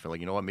more confident. Like,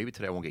 you know what, maybe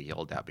today I won't get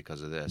yelled at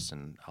because of this,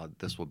 and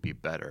this will be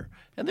better.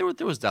 And there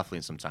was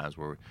definitely some times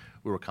where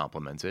we were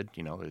complimented,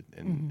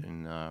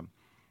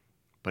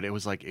 but it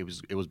was like it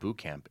was boot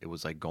camp. It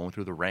was like going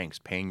through the ranks,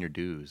 paying your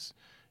dues,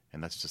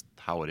 and that's just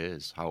how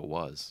it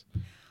was.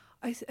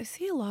 I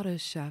see a lot of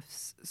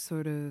chefs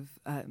sort of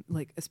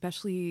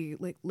especially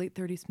like late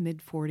 30s, mid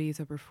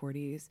 40s, upper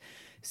 40s,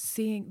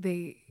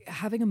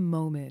 having a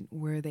moment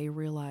where they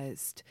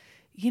realized,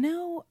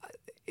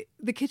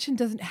 the kitchen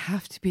doesn't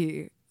have to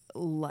be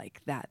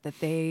like that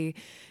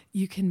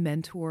you can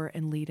mentor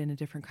and lead in a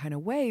different kind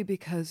of way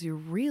because you're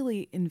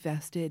really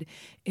invested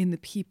in the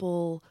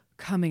people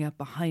coming up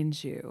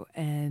behind you,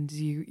 and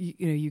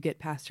you get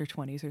past your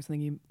 20s or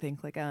something, you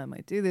think like, I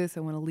might do this,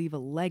 I want to leave a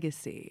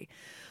legacy.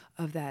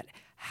 of that.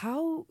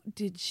 How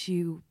did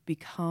you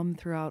become,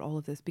 throughout all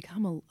of this,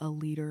 become a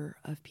leader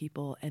of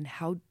people, and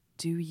how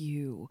do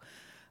you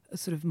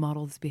sort of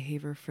model this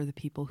behavior for the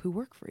people who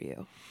work for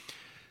you?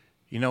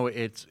 You know,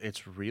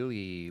 it's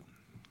really,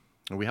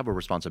 we have a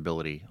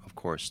responsibility, of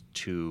course,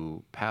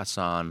 to pass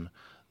on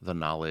the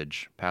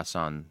knowledge, pass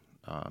on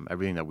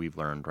everything that we've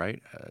learned,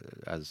 right?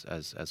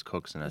 As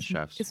cooks and as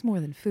chefs. It's more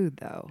than food,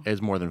 though.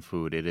 It's more than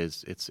food.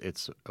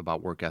 It's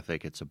about work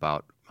ethic. It's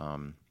about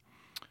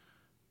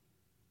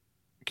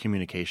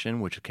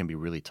communication, which can be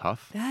really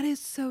tough. That is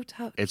so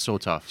tough. It's so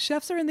tough.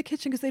 Chefs are in the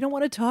kitchen because they don't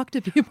want to talk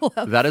to people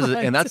out That is,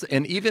 front.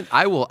 and even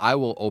I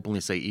will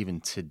openly say,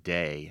 even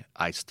today,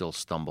 I still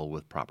stumble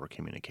with proper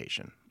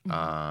communication.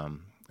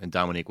 And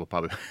Dominique will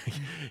probably,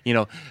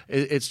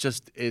 it's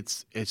just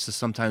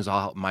sometimes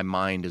my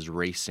mind is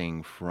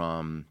racing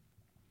from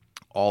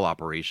all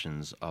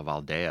operations of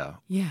Aldea,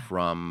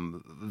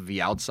 from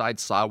the outside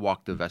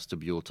sidewalk, the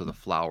vestibule, to the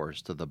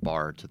flowers, to the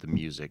bar, to the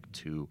music,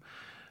 to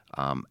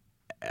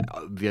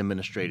the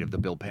administrative, the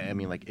bill pay. I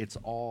mean, like, it's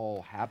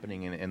all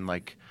happening, and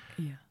like,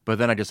 but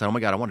then I just said, oh my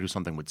God, I want to do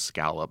something with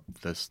scallop,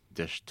 this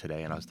dish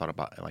today, and I was thought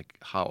about like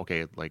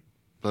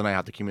but then I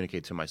have to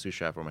communicate to my sous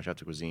chef or my chef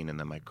de cuisine and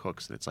then my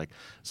cooks. It's like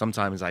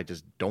sometimes I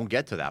just don't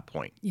get to that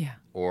point. Yeah.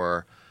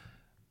 Or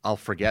I'll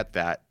forget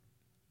that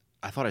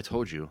I thought I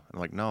told you. I'm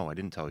like, no, I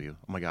didn't tell you.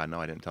 Oh my God, no,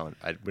 I didn't tell him.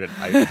 I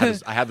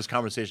had this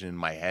conversation in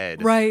my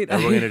head. Right. That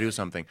we're going to do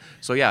something.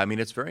 So yeah, I mean,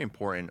 it's very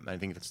important. I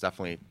think it's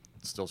definitely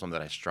still something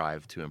that I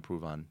strive to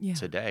improve on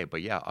today.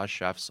 But yeah, us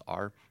chefs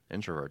are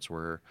introverts.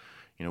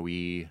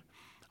 We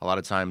a lot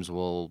of times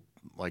will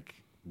like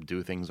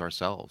do things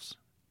ourselves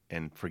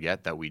and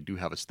forget that we do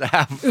have a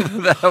staff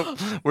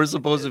that we're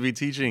supposed to be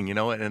teaching,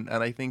 and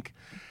I think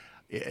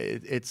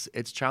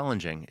it's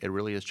challenging. It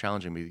really is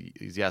challenging.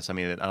 Because, yes, I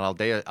mean, in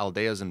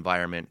Aldea's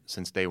environment,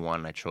 since day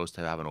one, I chose to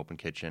have an open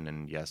kitchen,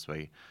 and yes,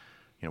 we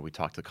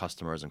talk to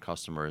customers, and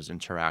customers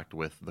interact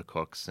with the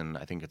cooks, and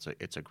I think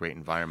it's a great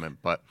environment.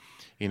 But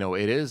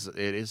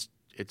it's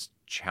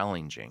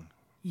challenging.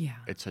 Yeah,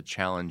 it's a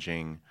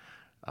challenging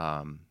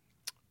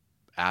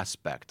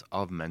aspect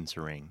of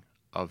mentoring,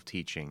 of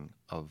teaching,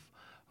 of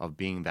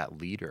being that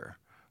leader,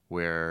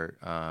 where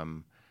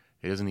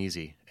it isn't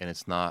easy, and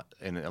it's not,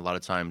 and a lot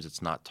of times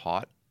it's not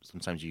taught.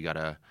 Sometimes you got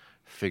to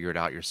figure it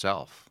out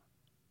yourself,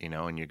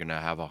 and you're going to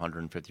have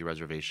 150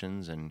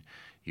 reservations, and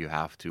you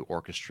have to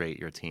orchestrate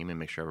your team and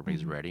make sure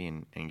everybody's ready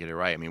and get it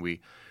right. I mean, we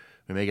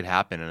make it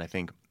happen, and I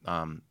think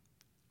I'm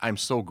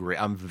so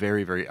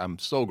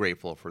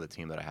grateful for the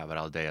team that I have at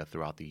Aldea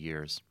throughout the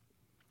years.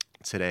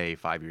 Today,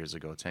 5 years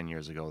ago, 10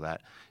 years ago,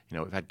 that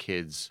we've had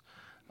kids,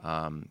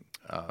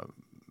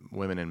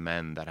 women and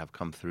men that have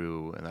come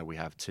through and that we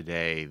have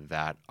today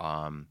that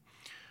are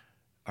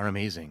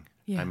amazing.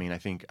 Yeah. I mean, I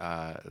think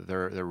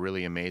they're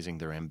really amazing.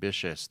 They're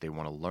ambitious. They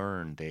want to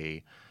learn.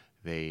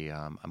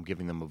 I'm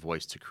giving them a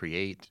voice to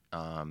create.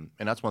 And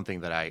that's one thing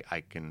that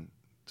I can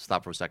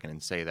stop for a second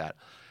and say that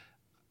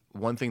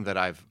one thing that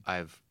I'm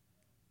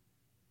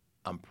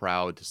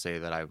proud to say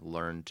that I've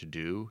learned to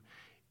do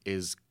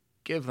is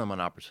give them an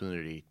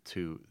opportunity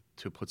to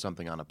put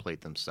something on a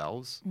plate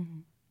themselves,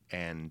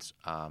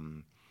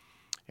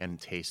 and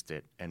taste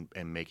it and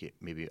make it,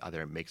 maybe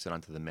either it makes it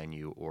onto the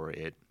menu or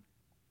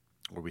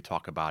we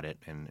talk about it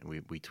and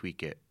we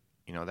tweak it.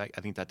 I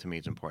think that to me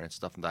is important. It's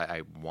stuff that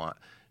I want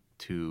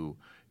to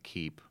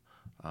keep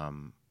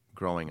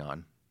growing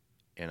on.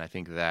 And I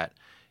think that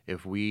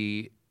if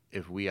we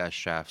as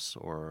chefs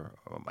or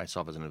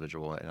myself as an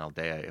individual in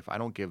Aldea, if I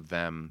don't give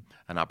them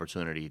an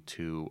opportunity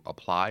to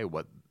apply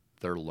what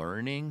they're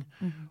learning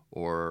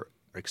or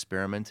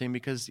experimenting,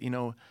 because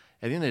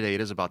at the end of the day, it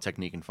is about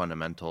technique and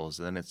fundamentals.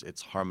 And then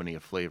it's harmony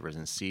of flavors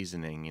and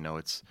seasoning.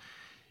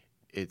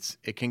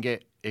 It can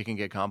get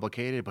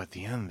complicated, but at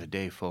the end of the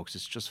day, folks,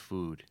 it's just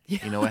food. Yeah.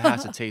 It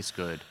has to taste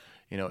good.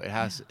 It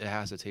has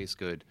to taste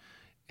good.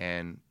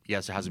 And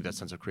yes, it has to be that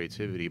sense of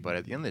creativity. But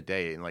at the end of the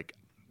day, like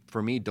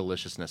for me,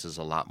 deliciousness is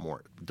a lot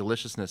more.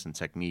 Deliciousness and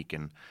technique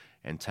and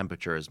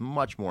temperature is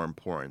much more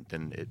important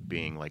than it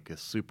being like a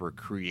super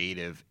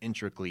creative,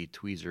 intricately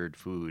tweezered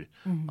food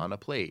on a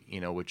plate.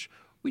 Which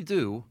we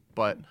do,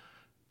 but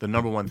the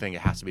number one thing,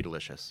 it has to be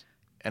delicious.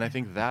 And I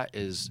think that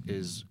is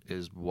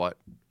what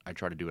I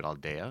try to do at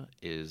Aldea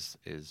is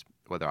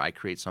whether I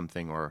create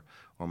something or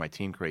my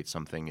team creates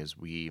something, is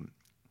we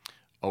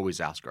always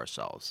ask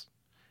ourselves,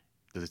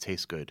 does it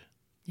taste good?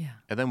 Yeah.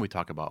 And then we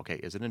talk about, okay,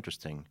 is it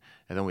interesting?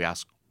 And then we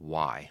ask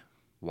why?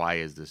 Why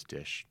is this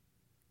dish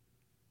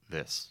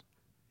this?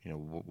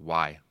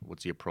 Why?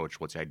 What's the approach?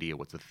 What's the idea?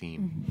 What's the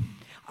theme?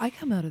 I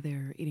come out of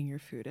there eating your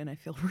food, and I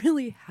feel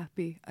really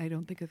happy. I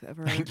don't think I've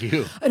ever. Thank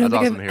you. That's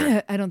awesome to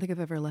hear. I don't think I've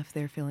ever left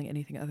there feeling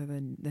anything other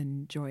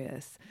than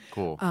joyous.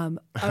 Cool.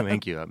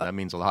 Thank you. That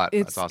means a lot.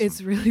 That's awesome.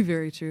 It's really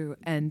very true,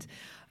 and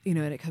and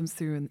it comes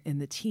through in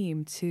the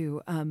team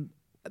too.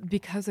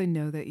 Because I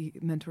know that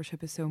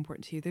mentorship is so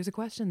important to you. There's a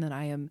question that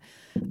I am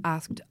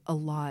asked a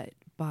lot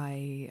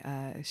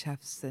by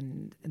chefs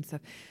and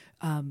stuff.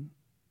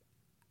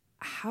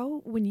 How,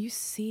 when you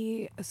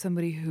see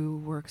somebody who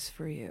works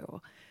for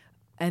you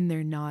and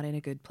they're not in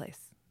a good place.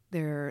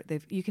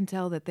 You can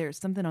tell that there's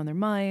something on their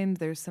mind.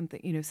 There's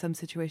something, some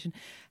situation.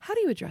 How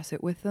do you address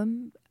it with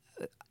them?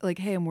 Like,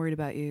 hey, I'm worried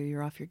about you.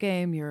 You're off your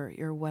game.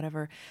 You're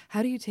whatever.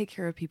 How do you take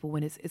care of people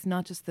when it's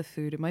not just the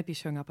food? It might be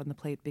showing up on the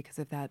plate because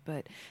of that,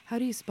 but how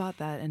do you spot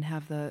that and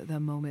have the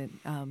moment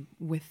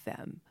with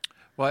them?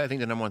 Well, I think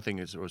the number one thing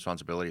is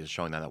responsibility is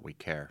showing them that we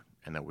care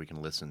and that we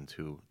can listen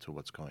to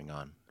what's going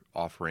on,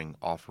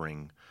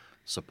 offering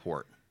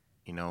support,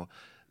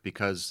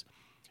 because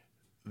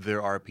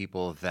there are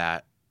people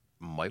that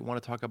might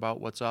want to talk about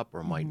what's up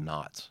or might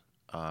not.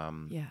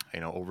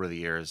 Over the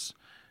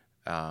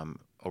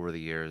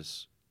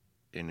years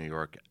in New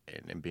York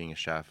and being a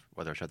chef,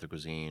 whether Chef de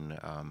Cuisine,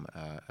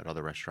 at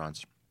other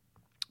restaurants,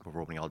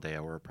 before opening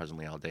Aldea or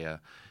presently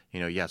Aldea,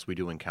 yes, we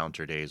do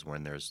encounter days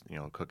when there's,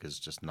 a cook is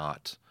just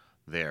not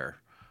there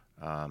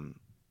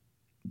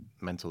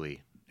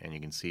mentally, and you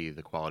can see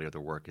the quality of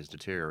their work is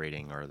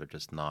deteriorating or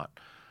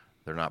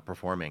they're not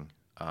performing.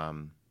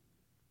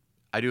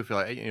 I do feel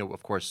like,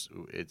 of course,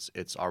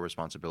 it's our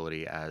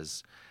responsibility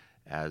as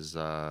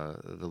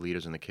the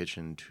leaders in the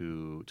kitchen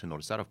to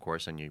notice that, of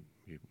course, and you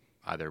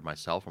either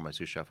myself or my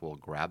sous chef will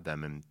grab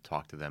them and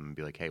talk to them and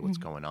be like, hey, what's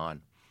going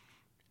on?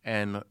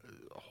 And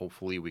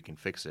hopefully we can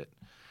fix it.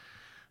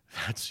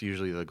 That's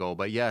usually the goal.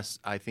 But yes,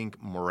 I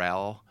think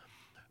morale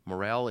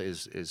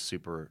is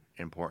super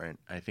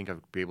important. I think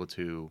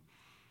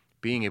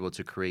being able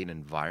to create an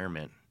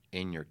environment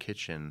in your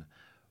kitchen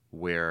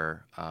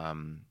where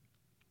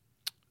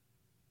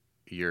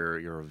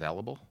you're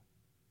available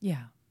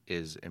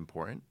is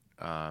important.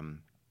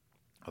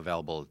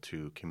 Available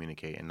to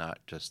communicate and not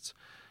just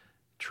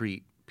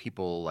treat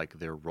people like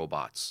they're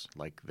robots,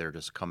 like they're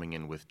just coming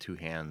in with two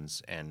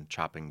hands and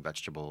chopping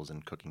vegetables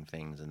and cooking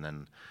things and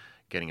then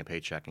getting a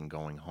paycheck and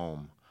going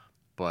home.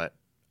 But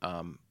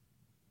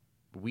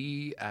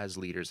we as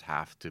leaders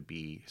have to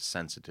be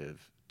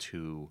sensitive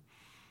to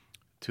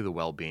the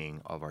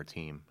well-being of our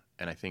team.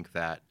 And I think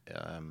that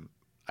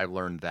I've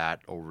learned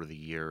that over the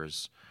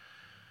years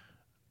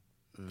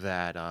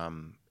that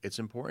it's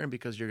important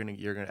because you're gonna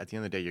at the end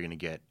of the day you're gonna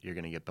get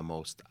the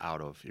best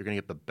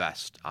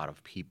out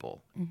of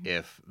people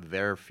if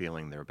they're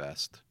feeling their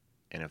best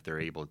and if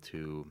they're able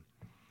to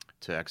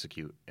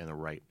execute in the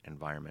right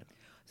environment.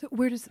 So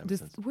where does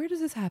this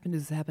happen?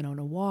 Does this happen on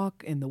a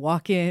walk, in the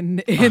walk-in,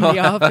 in the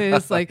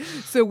office? Like,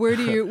 so where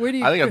do you?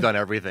 I think I've done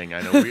everything.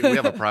 I know we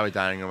have a private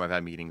dining room. I've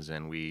had meetings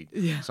in.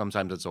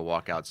 Sometimes it's a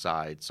walk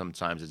outside.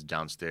 Sometimes it's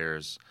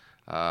downstairs.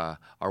 Our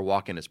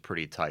walk-in is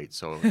pretty tight,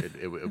 so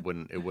it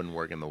wouldn't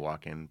work in the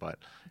walk-in. But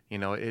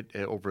it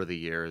over the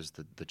years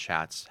the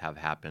chats have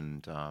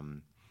happened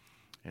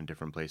in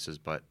different places.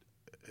 But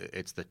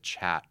it's the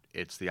chat.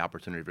 It's the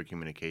opportunity for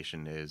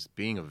communication. Is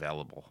being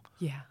available.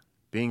 Yeah.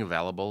 Being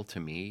available to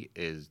me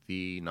is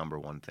the number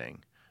one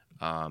thing.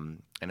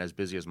 And as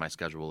busy as my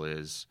schedule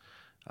is,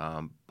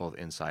 both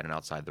inside and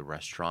outside the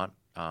restaurant,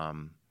 I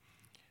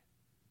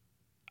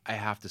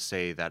have to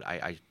say that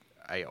I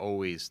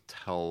always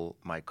tell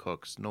my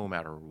cooks, no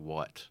matter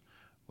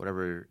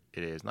whatever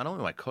it is, not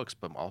only my cooks,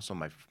 but also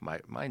my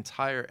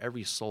entire,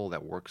 every soul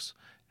that works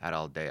at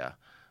Aldea,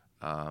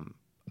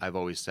 I've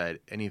always said,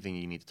 anything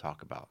you need to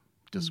talk about,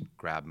 just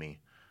grab me.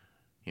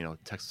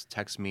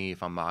 Text me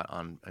if I'm not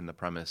in the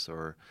premise,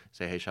 or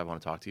say, hey, chef, I want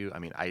to talk to you. I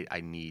mean, I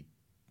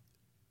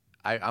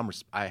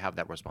have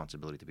that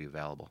responsibility to be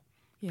available.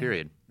 Yeah.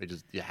 Period.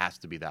 It has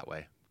to be that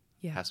way.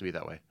 Yeah. It has to be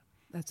that way.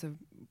 That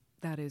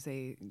is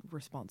a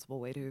responsible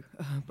way to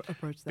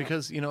approach that.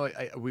 Because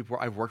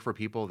I've worked for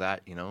people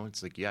that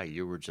it's like, yeah,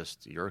 you're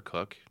a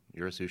cook,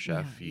 you're a sous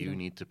chef, you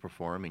need to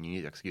perform and you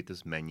need to execute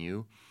this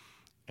menu,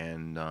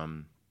 and I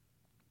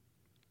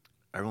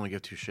don't really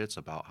give two shits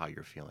about how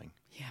you're feeling.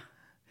 Yeah.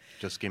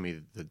 Just give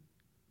me the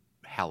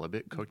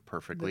halibut cooked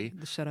perfectly,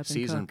 the shut up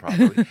seasoned and cook.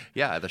 properly.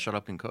 Yeah, the shut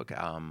up and cook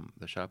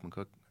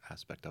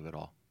aspect of it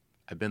all.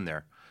 I've been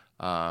there,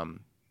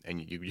 and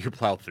you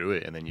plow through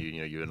it, and then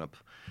you end up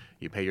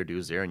you pay your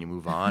dues there, and you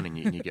move on, and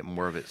you get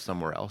more of it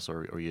somewhere else,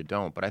 or you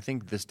don't. But I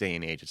think this day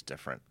and age it's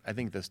different. I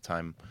think this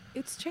time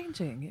it's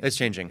changing. It's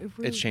changing.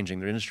 It's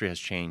changing. The industry has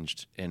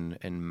changed in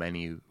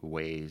many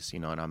ways,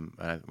 and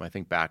I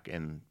think back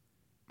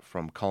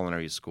from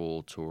culinary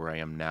school to where I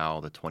am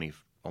now,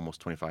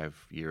 almost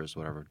 25 years,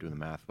 whatever, doing the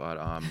math. But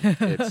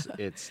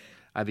the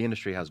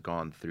industry has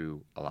gone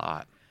through a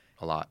lot.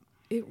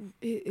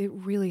 It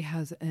really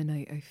has, and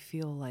I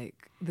feel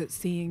like that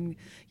seeing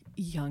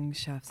young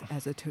chefs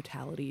as a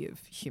totality of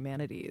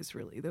humanity is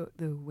really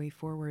the way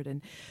forward.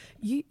 And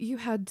you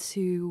had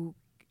to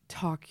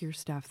talk your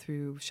staff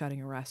through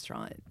shutting a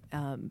restaurant.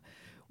 Can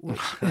you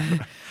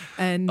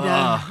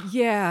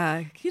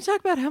talk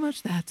about how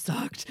much that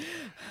sucked?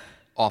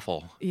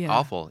 Awful.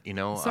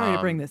 Sorry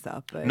to bring this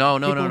up, but no.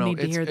 Need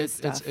to hear this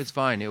stuff. It's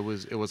fine. It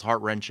was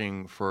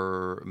heart-wrenching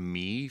for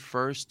me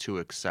first to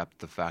accept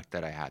the fact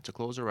that I had to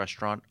close a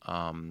restaurant.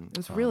 It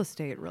was real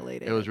estate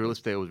related. It was real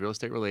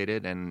estate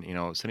related, and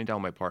sitting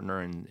down with my partner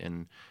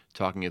and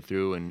talking it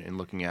through and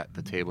looking at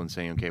the table and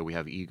saying, okay, we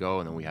have ego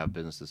and then we have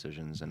business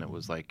decisions, and it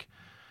was like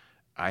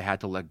I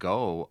had to let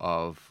go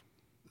of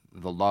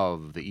the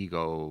love, the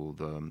ego,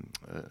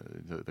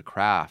 the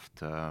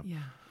craft, It's a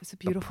the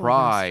beautiful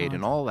pride, restaurant.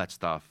 and all that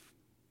stuff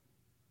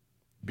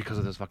because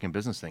of this fucking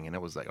business thing, and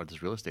it was like, or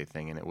this real estate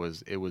thing, and it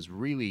was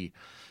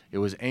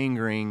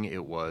angering,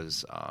 it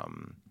was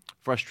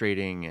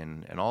frustrating,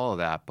 and all of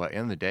that. But at the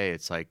end of the day,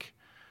 it's like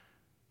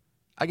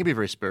I can be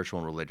very spiritual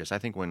and religious. I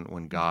think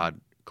when God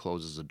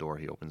closes a door,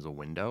 He opens a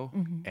window,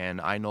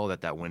 and I know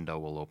that window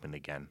will open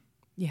again.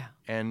 Yeah.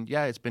 And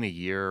yeah, it's been a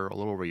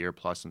little over a year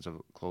plus since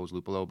I've closed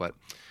Lupolo, but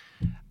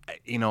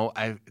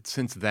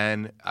since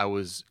then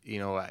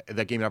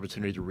that gave me an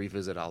opportunity to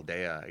revisit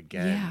Aldea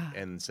again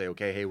and say,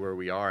 okay, hey, where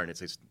we are, and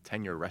it's a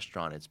 10-year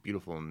restaurant, it's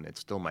beautiful, and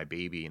it's still my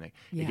baby, and it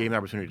gave me an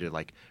opportunity to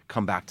like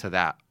come back to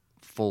that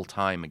full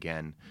time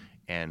again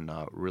and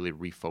really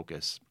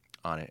refocus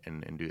on it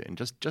and do it. And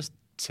just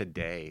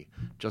today,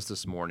 just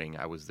this morning,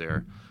 I was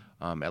there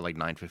at like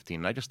 9:15,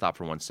 and I just stopped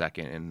for 1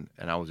 second,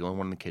 and I was the only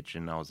one in the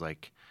kitchen. And I was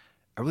like,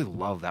 I really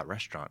love that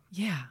restaurant.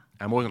 Yeah.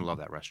 I'm always gonna love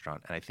that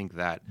restaurant, and I think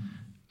that.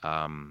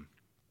 And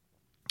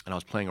I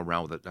was playing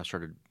around with it. I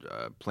started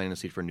planting the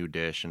seed for a new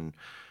dish, and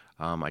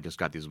I just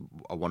got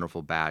a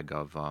wonderful bag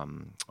of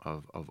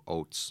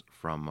oats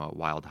from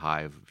Wild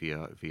Hive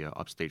via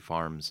Upstate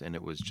Farms, and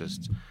it was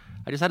just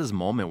I just had this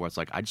moment where it's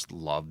like I just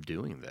love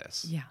doing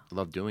this. Yeah, I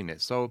love doing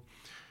it. So,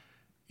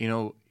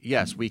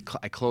 yes,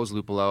 I closed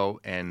Lupolo,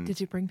 and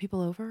did you bring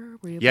people over?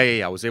 Were you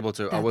yeah. I was able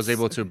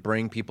to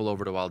bring people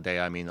over to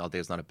Aldea. I mean,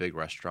 Aldea is not a big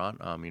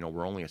restaurant.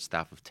 We're only a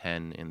staff of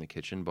 10 in the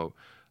kitchen, but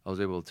I was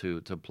able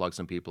to plug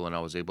some people, and I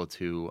was able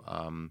to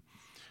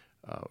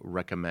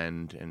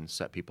recommend and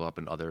set people up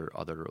in other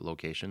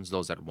locations,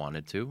 those that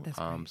wanted to. That's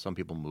great. Some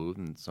people moved,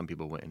 and some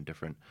people went in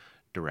different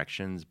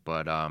directions.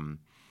 But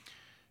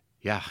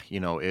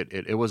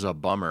it was a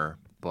bummer.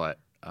 But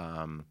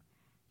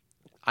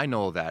I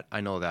know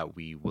that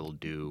we will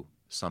do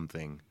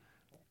something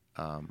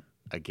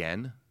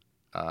again.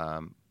 I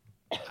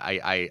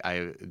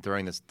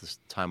during this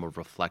time of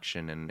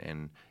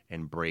reflection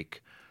and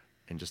break.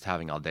 And just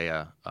having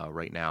Aldea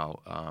right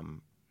now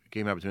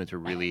gave me an opportunity to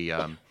really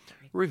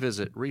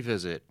revisit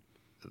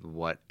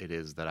what it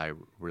is that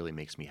really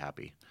makes me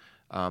happy,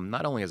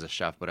 not only as a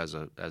chef but as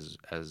a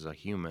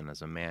human,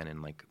 as a man,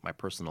 in like my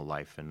personal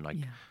life, and like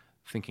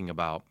thinking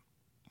about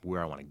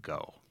where I want to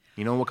go.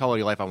 What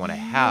quality of life I want to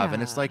have,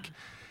 and it's like,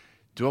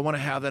 do I want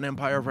to have that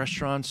empire of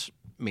restaurants?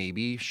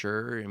 Maybe,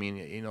 sure. I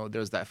mean,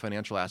 there's that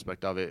financial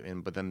aspect of it,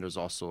 but then there's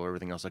also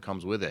everything else that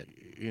comes with it.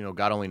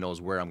 God only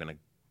knows where I'm going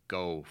to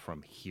go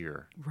from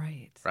here,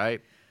 right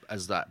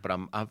as that. But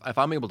if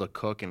I'm able to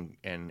cook and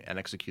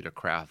execute a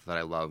craft that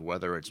I love,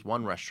 whether it's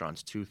 1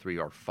 restaurant, 2, 3,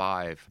 or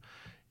 5,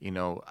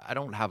 I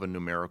don't have a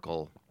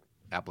numerical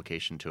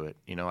application to it.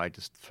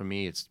 For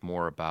me, it's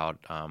more about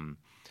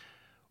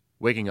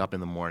waking up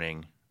in the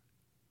morning,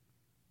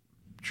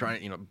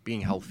 trying,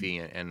 being healthy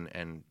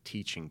and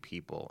teaching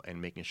people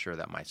and making sure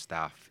that my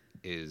staff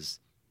is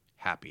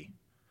happy,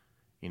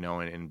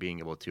 and being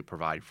able to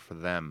provide for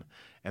them,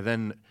 and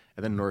then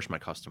nourish my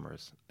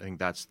customers. I think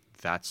that's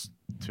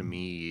to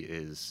me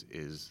is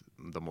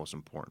the most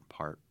important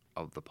part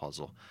of the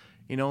puzzle,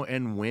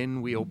 And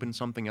when we open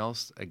something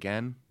else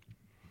again,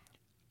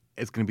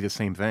 it's going to be the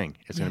same thing.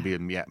 It's going to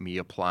be me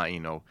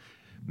applying,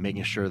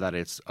 making sure that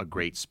it's a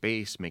great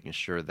space, making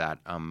sure that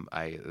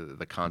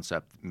the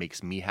concept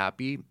makes me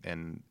happy,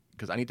 and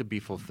because I need to be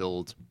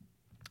fulfilled.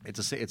 It's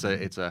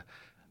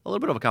a little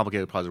bit of a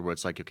complicated puzzle where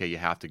it's like, okay, you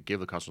have to give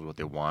the customers what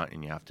they want,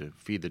 and you have to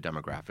feed the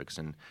demographics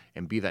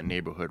and be that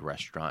neighborhood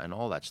restaurant and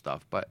all that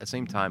stuff. But at the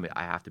same time,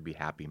 I have to be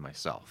happy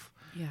myself.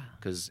 Yeah.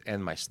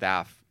 And my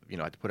staff,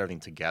 I have to put everything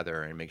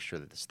together and make sure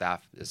that the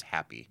staff is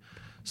happy.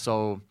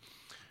 So,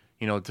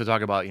 to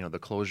talk about, the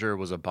closure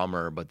was a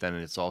bummer, but then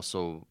it's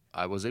also,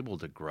 I was able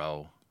to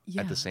grow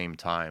at the same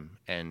time.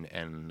 And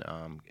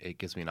it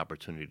gives me an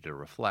opportunity to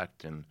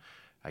reflect, and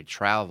I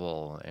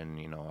travel, and,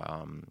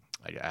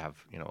 I have,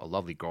 a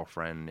lovely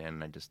girlfriend,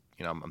 and I just,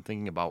 I'm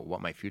thinking about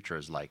what my future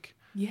is like.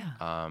 Yeah.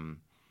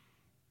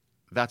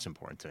 That's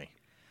important to me.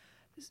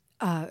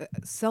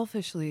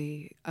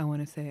 Selfishly, I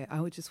want to say I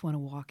would just want to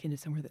walk into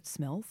somewhere that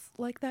smells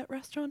like that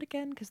restaurant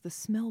again, because the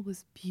smell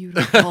was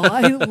beautiful.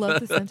 I love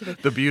the scent of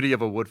it. The beauty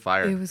of a wood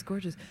fire. It was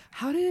gorgeous.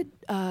 How did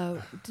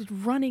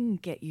running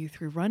get you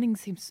through? Running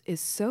is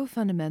so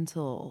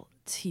fundamental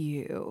to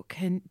you.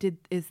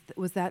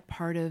 Was that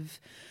part of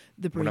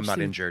the bridge? When I'm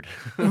not injured.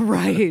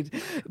 Right.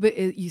 But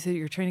you said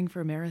you're training for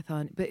a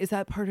marathon, but is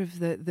that part of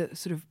the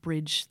sort of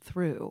bridge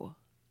through?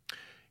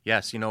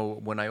 Yes.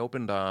 When I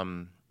opened,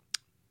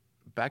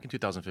 back in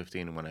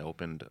 2015, when I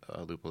opened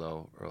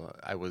Lupolo,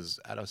 I was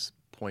at a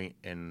point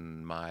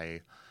in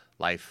my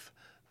life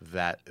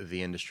that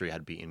the industry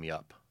had beaten me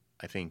up.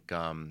 I think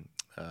the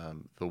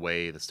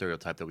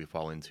stereotype that we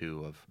fall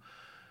into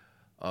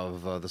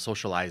of the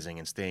socializing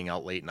and staying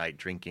out late night,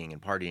 drinking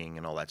and partying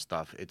and all that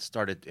stuff, it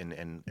started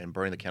in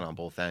burning the candle on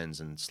both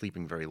ends and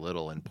sleeping very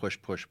little and push.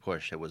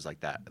 It was like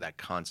that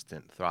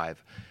constant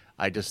thrive.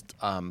 I just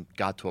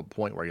got to a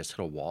point where I just hit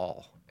a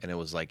wall, and it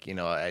was like,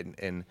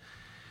 and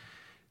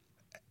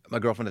my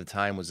girlfriend at the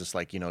time was just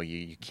like,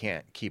 you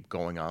can't keep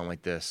going on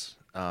like this.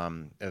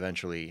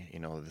 Eventually,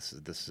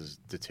 this is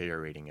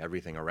deteriorating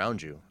everything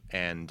around you.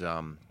 And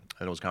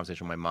it was a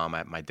conversation with my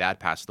mom. My dad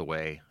passed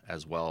away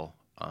as well.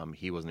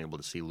 He wasn't able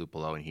to see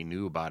Lupolo, and he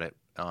knew about it.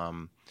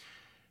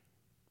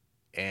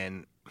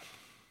 And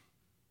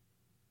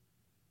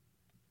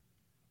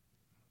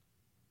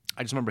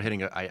I just remember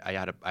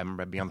I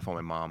remember being on the phone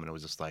with my mom, and it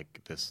was just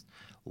like this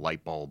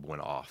light bulb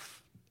went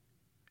off.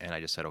 And I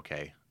just said,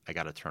 okay, I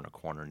got to turn a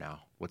corner now.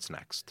 What's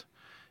next?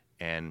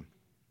 And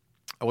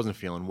I wasn't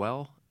feeling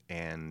well,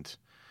 and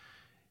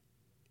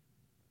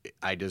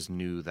I just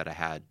knew that I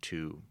had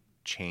to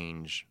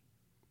change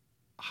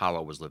how I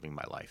was living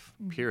my life,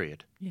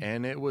 period. Yeah.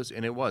 And it was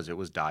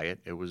diet.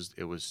 It was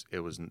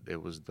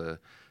the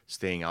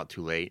staying out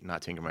too late,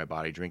 not taking care of my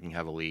body, drinking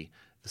heavily,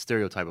 the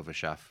stereotype of a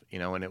chef,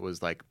 and it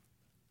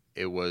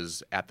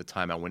was at the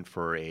time I went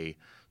for a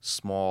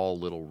small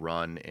little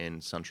run in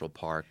Central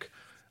Park.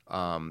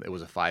 It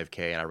was a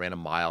 5K, and I ran a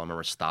mile. I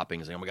remember stopping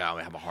and saying, "Oh my God, I'm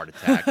gonna have a heart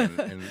attack."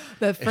 And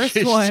that first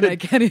one, I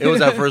can't even. It was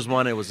that first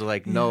one. It was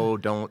like, no,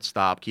 don't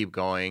stop, keep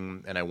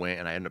going. And I went,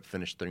 and I ended up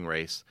finishing the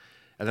race.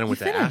 And then I went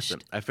to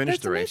Aspen. I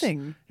finished the race.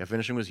 Amazing. Yeah,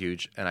 finishing was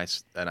huge, and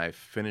I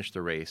finished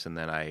the race, and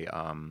then I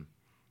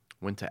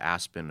went to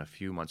Aspen a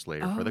few months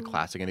later for the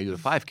classic, and I did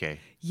the 5K.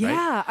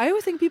 Yeah, right? I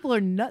always think people are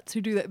nuts who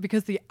do that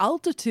because the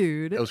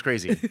altitude. It was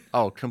crazy.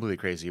 Completely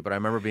crazy. But I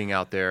remember being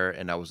out there,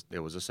 and it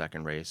was a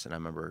second race, and I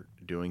remember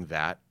doing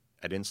that.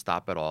 I didn't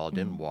stop at all.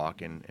 Didn't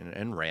walk,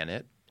 and ran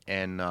it,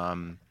 and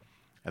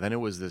then it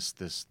was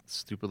this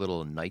stupid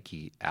little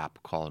Nike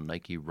app called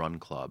Nike Run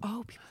Club.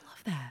 Oh, people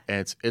love that.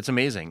 And it's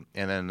amazing.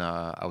 And then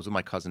I was with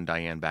my cousin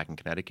Diane back in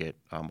Connecticut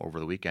over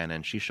the weekend,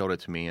 and she showed it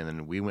to me, and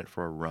then we went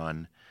for a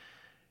run,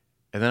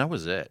 and then that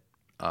was it.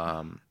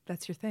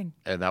 That's your thing.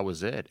 And that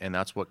was it. And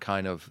that's what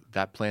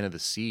that planted the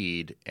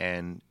seed,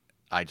 and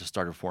I just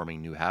started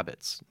forming new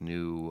habits,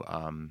 new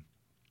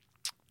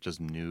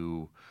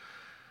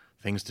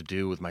things to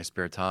do with my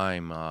spare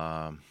time.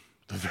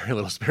 The very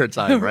little spare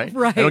time, right?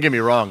 Right. And don't get me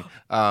wrong.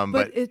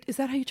 But is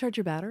that how you charge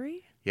your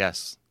battery?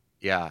 Yes.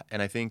 Yeah.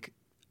 And I think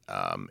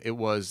it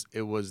was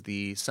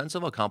the sense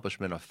of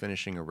accomplishment of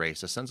finishing a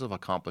race, a sense of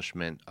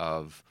accomplishment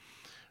of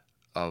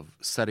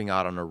setting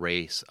out on a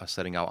race,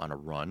 setting out on a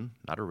run,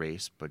 not a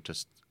race, but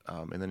just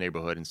in the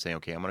neighborhood and saying,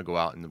 okay, I'm going to go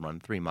out and run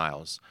 3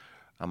 miles.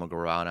 I'm going to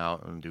go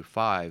out and do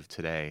 5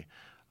 today.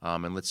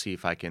 And let's see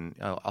if I can,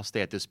 I'll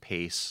stay at this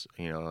pace,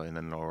 and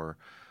then, or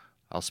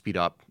I'll speed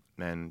up.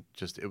 And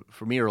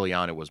for me early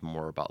on, it was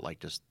more about like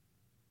just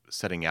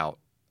setting out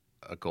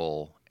a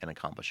goal and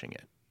accomplishing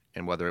it.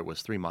 And whether it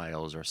was 3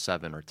 miles or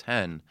 7 or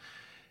 10,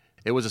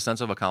 it was a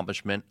sense of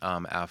accomplishment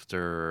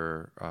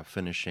after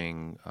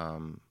finishing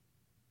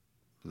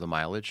the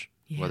mileage,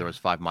 whether it was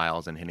 5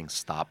 miles and hitting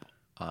stop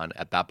on.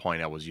 At that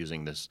point, I was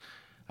using this.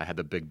 I had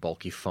the big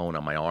bulky phone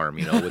on my arm,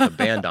 with a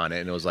band on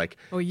it, and it was like,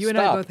 oh, you stop. And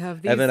I both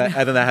have these. And then I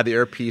had the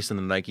earpiece and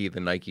the Nike,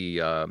 like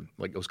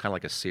it was kind of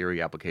like a Siri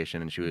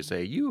application, and she would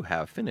say, "You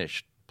have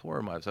finished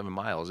 7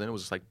 miles," and it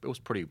was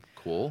pretty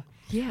cool.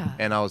 Yeah.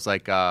 And I was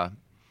like, I'm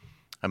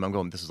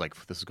going. This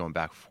is going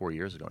back 4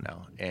 years ago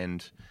now,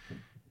 and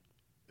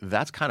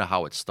that's kind of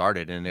how it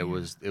started. And it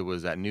was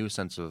that new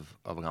sense of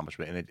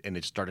accomplishment, and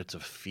it started to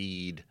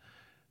feed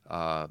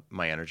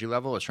my energy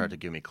level. It started to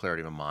give me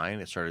clarity of mind.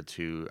 It started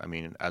to,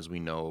 as we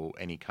know,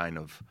 any kind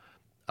of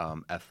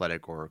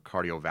athletic or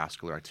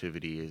cardiovascular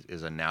activity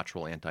is a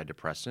natural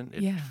antidepressant.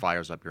 It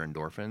fires up your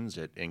endorphins.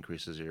 It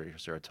increases your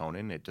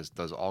serotonin. It just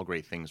does all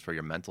great things for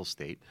your mental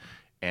state.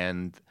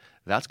 And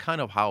that's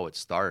kind of how it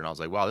started. And I was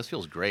like, wow, this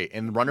feels great.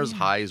 And runner's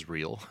high is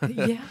real.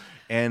 Yeah.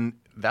 And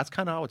that's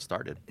kind of how it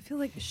started. I feel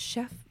like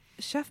chef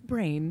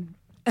brain,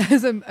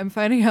 as I'm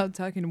finding out,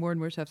 talking to more and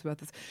more chefs about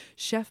this,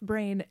 chef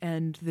brain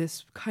and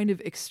this kind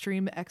of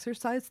extreme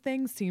exercise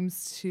thing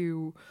seems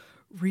to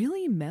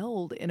really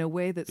meld in a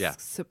way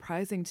that's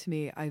surprising to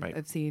me.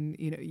 I've seen,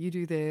 you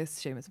do this,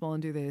 Seamus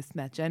Mullen do this,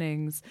 Matt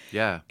Jennings.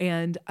 Yeah.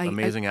 And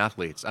amazing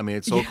athletes.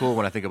 It's so cool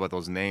when I think about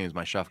those names,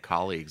 my chef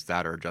colleagues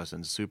that are just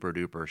in super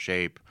duper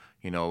shape,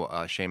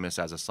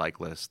 Seamus as a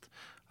cyclist.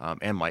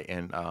 And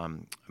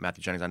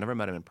Matthew Jennings. I never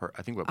met him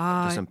I think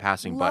just in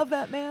passing. Love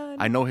that man.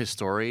 I know his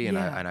story, and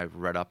I've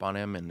read up on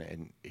him,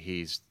 and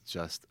he's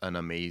just an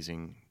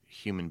amazing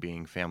human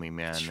being, family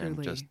man,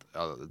 Truly.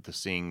 And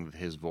just seeing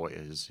his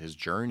voice, his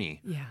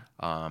journey,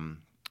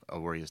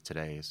 of where he is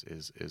today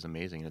is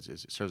amazing. It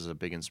serves as a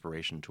big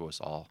inspiration to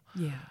us all.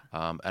 Yeah.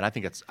 And I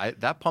think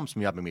that pumps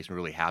me up and makes me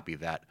really happy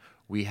that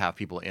we have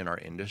people in our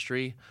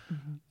industry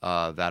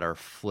that are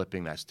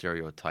flipping that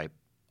stereotype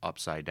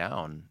upside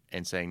down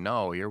and saying,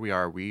 no, here we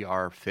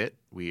are fit,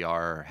 we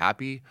are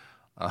happy,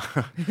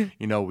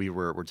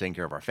 we're taking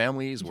care of our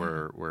families,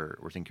 we're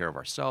taking care of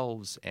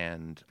ourselves,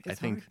 and I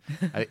think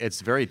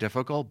it's very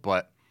difficult,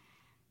 but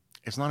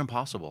it's not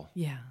impossible.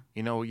 Yeah.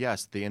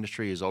 Yes, the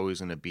industry is always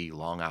going to be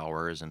long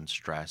hours and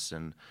stress,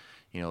 and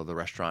the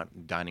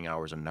restaurant dining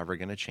hours are never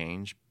going to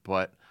change,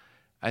 but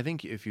I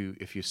think if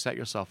you set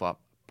yourself up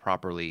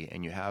properly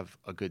and you have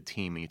a good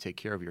team and you take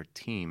care of your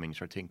team and you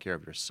start taking care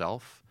of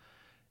yourself,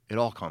 it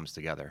all comes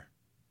together.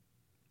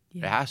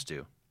 Yeah. It has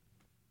to.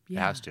 Yeah.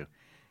 It has to.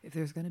 If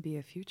there's going to be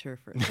a future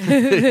for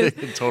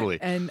Totally.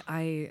 And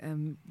I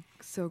am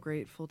so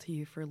grateful to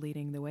you for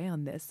leading the way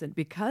on this. And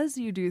because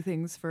you do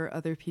things for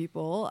other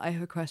people, I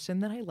have a question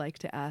that I like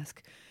to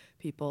ask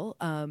people.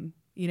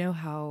 You know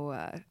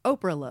how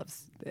Oprah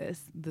loves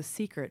this, the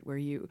secret where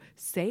you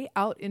say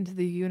out into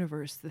the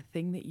universe the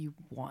thing that you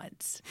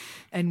want,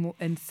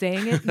 and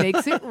saying it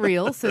makes it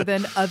real, so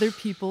then other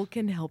people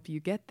can help you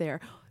get there.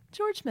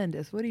 George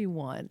Mendes, what do you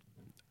want?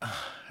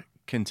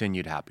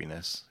 Continued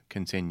happiness,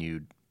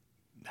 continued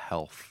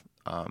health,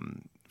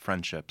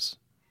 friendships,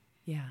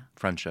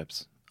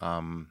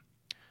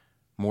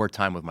 more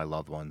time with my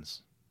loved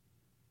ones,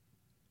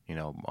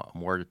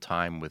 more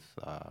time with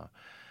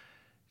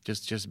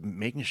just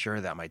making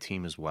sure that my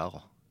team is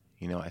well.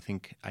 I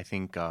think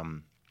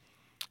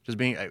just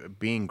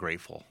being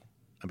grateful.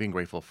 I'm being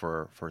grateful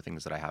for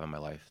things that I have in my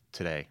life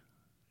today.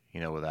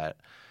 That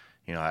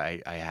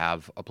I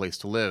have a place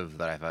to live,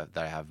 that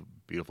I have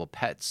beautiful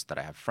pets, that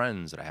I have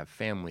friends, that I have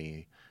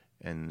family,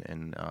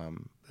 and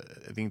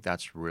I think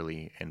that's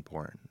really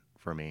important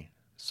for me.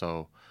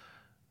 So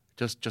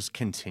just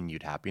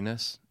continued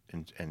happiness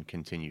and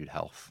continued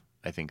health.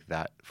 I think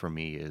that for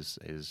me is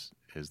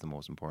the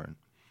most important.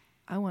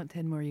 I want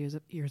 10 more years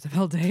of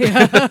LD.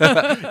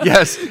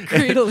 Yes.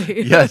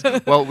 Greedily. Yes.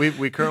 Well,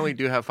 we currently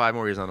do have 5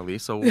 more years on the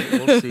lease, so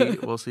we'll see.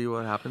 We'll see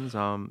what happens.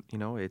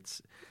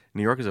 It's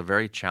New York is a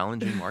very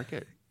challenging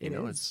market.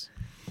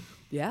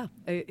 Yeah,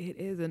 it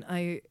is, and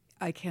I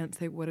can't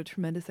say what a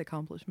tremendous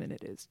accomplishment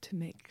it is to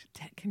make.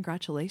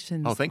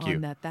 Congratulations! Oh, thank you.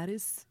 On that. That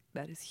is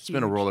huge. It's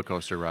been a roller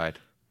coaster ride.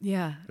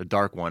 Yeah, a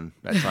dark one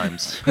at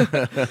times.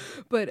 But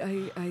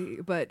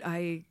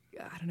I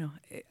don't know.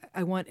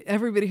 I want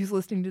everybody who's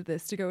listening to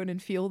this to go in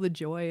and feel the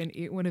joy and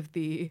eat one of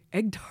the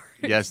egg tarts.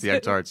 Yes, the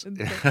egg tarts.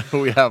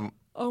 We have.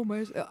 Oh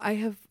my! I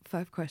have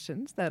 5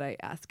 questions that I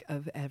ask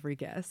of every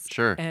guest.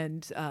 Sure.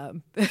 And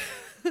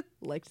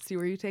like to see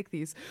where you take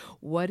these.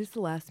 What is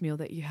the last meal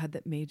that you had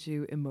that made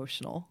you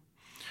emotional?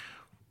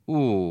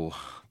 Ooh,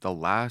 the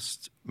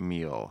last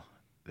meal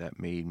that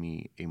made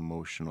me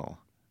emotional.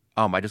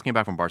 I just came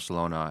back from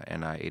Barcelona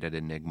and I ate at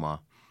Enigma.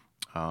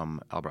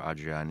 Albert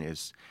Adrian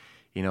is,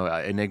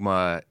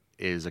 Enigma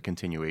is a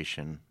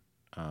continuation,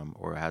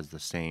 or has the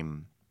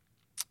same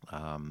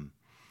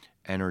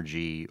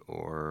energy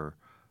or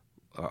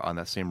on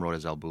that same road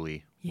as El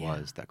Bulli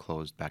was, that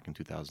closed back in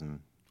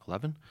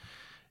 2011.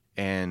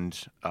 And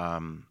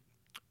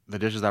the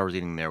dishes that I was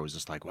eating there was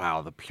just like,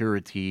 wow, the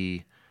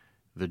purity,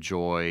 the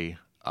joy.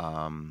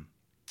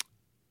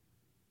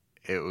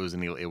 It was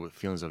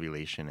feelings of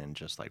elation and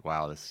just like,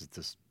 wow, this is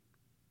just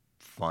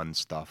fun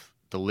stuff,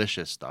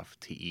 delicious stuff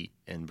to eat,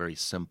 and very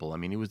simple. I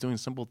mean, he was doing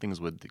simple things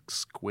with the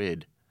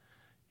squid,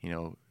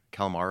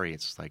 calamari.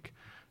 It's like,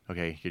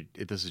 okay,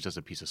 this is just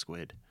a piece of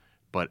squid.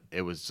 But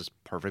it was just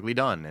perfectly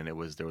done, and there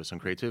was some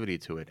creativity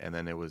to it. And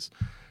then there was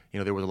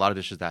a lot of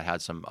dishes that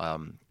had some,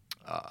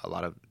 a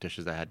lot of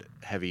dishes that had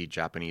heavy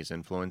Japanese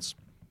influence.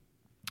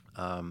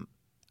 I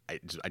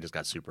just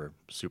got super,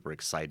 super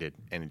excited,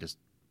 and it just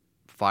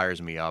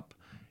fires me up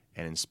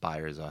and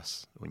inspires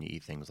us when you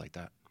eat things like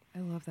that. I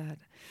love that.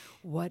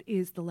 What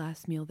is the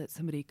last meal that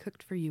somebody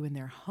cooked for you in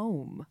their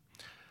home?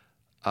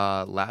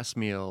 Last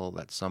meal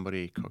that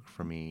somebody cooked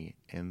for me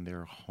in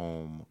their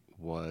home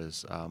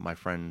was my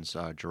friends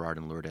Gerard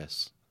and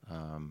Lourdes.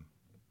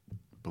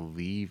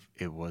 Believe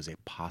it was a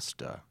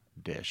pasta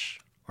dish.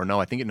 Or no,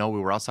 we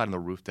were outside on the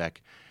roof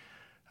deck,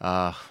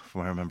 from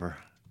what I remember.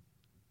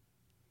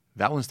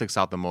 That one sticks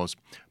out the most.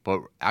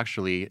 But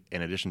actually,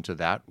 in addition to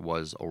that,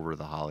 was over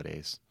the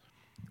holidays.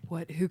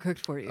 Who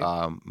cooked for you?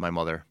 My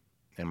mother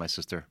and my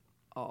sister.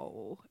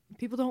 Oh,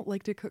 people don't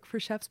like to cook for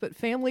chefs, but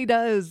family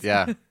does.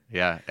 Yeah,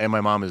 yeah. And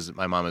my mom is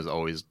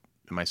always,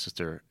 my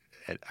sister.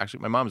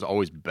 Actually, my mom is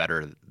always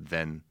better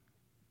than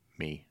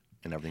me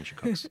in everything she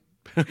cooks.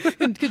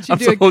 I'm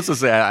supposed to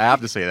say, I have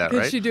to say that,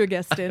 right? Did she do a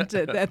guest stint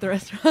at the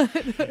restaurant?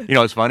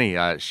 It's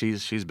funny.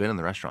 She's been in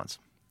the restaurants.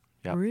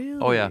 Yeah.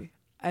 Really? Oh yeah.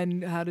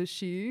 And how does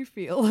she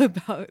feel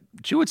about?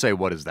 She would say,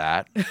 "What is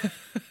that?"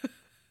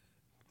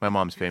 My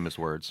mom's famous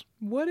words.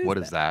 What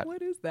is that?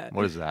 What is that?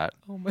 What is that?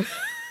 Oh my!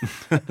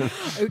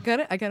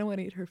 I kind of want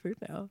to eat her food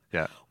now.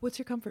 Yeah. What's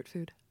your comfort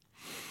food?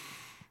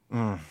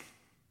 There's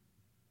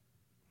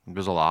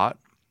a lot.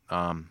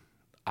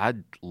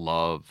 I'd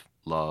love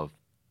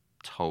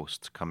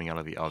toast coming out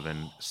of the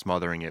oven,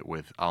 smothering it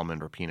with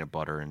almond or peanut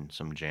butter and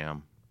some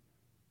jam,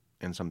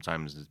 and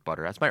sometimes it's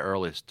butter. That's my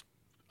earliest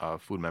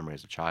food memory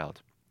as a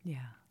child.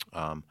 Yeah.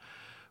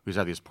 We used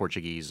to have these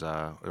Portuguese,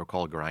 they were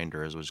called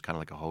grinders, which was kind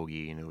of like a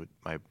hoagie.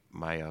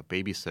 My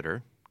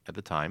babysitter at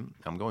the time,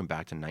 I'm going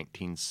back to in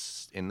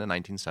the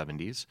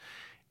 1970s,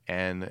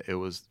 and it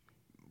was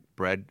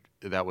bread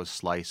that was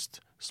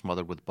sliced,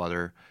 smothered with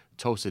butter,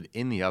 toasted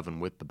in the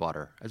oven with the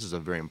butter. This is a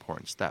very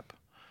important step.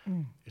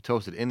 It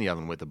toasted in the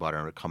oven with the butter,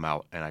 and it would come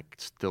out, and I could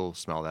still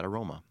smell that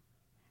aroma.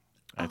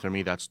 And for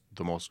me, that's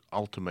the most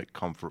ultimate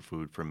comfort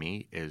food for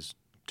me is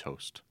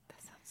toast.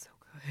 That sounds so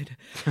good.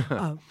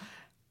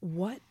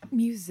 What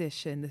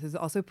musician, this is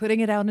also putting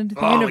it out into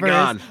the Oh, my universe,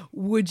 God.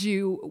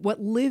 what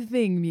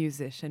living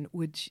musician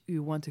would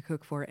you want to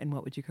cook for, and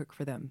what would you cook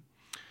for them?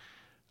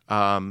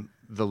 Well,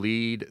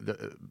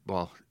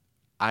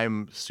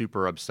 I'm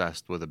super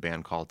obsessed with a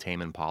band called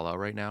Tame Impala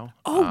right now.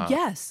 Oh,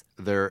 yes.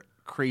 They're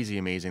crazy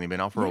amazing. They've been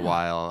out for a Yeah.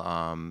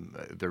 while.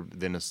 They're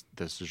in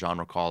this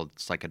genre called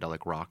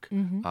psychedelic rock,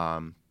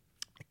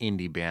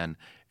 indie band.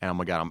 And oh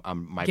my God,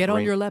 I'm my Get on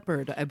brain- Your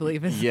Leopard, I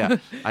believe. Yeah,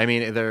 I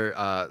mean, they're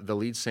the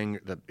lead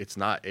singer.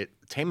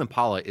 Tame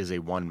Impala is a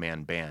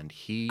one-man band.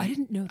 I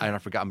didn't know that. And I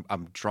forgot.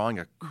 I'm drawing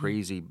a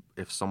crazy.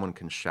 If someone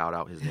can shout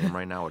out his name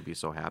right now, I'd be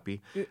so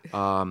happy.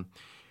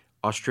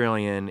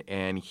 Australian,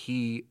 and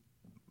he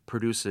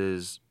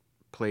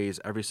plays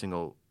every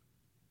single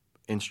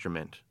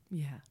instrument,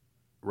 Yeah.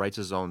 writes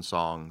his own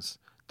songs,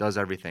 does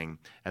everything,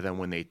 and then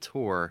when they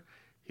tour,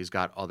 he's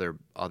got other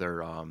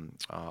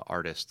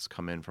artists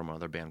come in from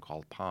another band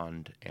called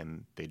Pond,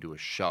 and they do a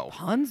show.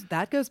 Pons,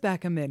 that goes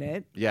back a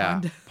minute.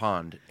 Yeah, Pond.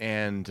 Pond.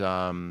 And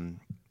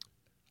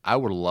I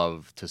would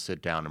love to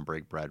sit down and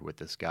break bread with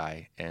this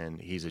guy. And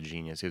he's a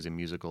genius. He's a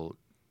musical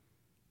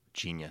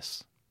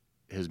genius.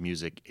 His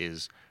music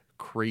is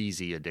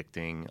crazy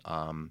addicting.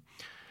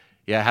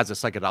 It has a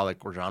psychedelic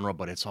genre,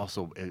 but it's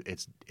also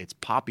it's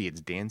poppy,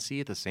 it's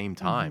dancey at the same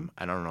time.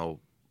 I don't know.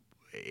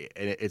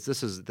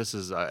 This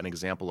is an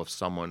example of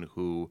someone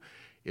who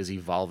is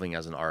evolving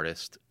as an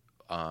artist.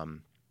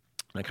 And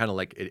I kind of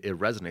like it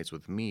resonates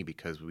with me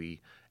because we,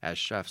 as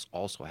chefs,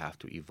 also have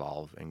to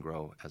evolve and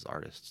grow as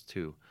artists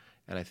too.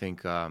 And I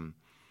think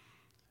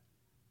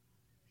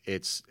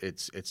it's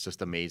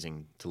just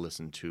amazing to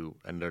listen to.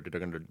 And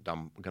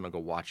I'm gonna go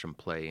watch them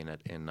play in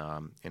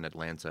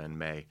Atlanta in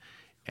May,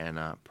 and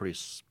pretty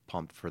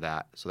pumped for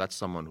that. So that's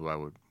someone who I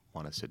would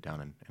want to sit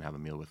down and have a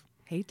meal with.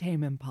 Hey,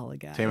 Tame Impala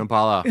guy. Tame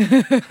Impala,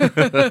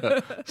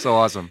 so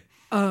awesome.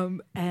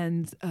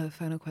 And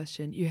final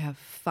question. You have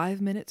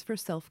 5 minutes for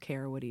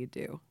self-care. What do you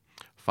do?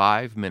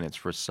 5 minutes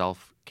for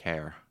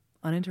self-care.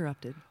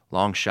 Uninterrupted.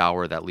 Long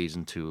shower that leads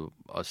into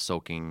a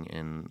soaking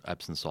in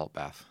Epsom salt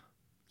bath.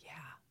 Yeah.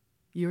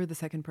 You're the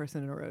second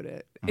person in a row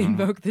to Mm-hmm.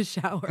 invoke the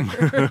shower.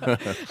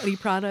 Any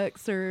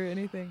products or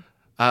anything?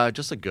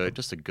 Just a good.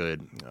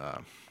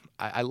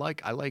 I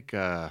like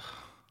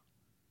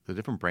the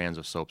different brands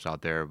of soaps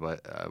out there,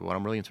 but what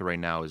I'm really into right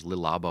now is Le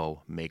Labo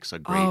makes a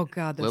great. Oh,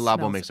 God, those Le Labo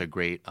smells. makes a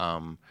great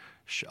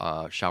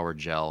shower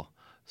gel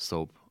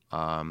soap,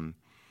 and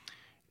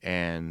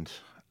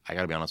I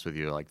gotta be honest with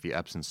you, like the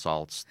Epsom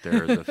salts.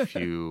 There's a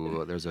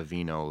few. There's a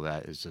Vino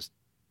that is just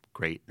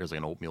great. There's like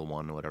an oatmeal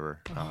one or whatever.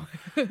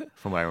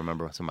 From what I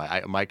remember, so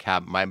my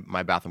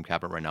bathroom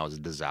cabinet right now is a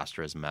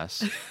disastrous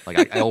mess.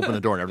 Like I open the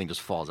door and everything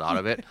just falls out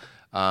of it.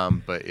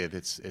 But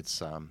it's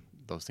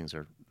those things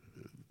are,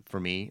 for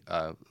me,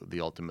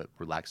 the ultimate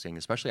relaxing,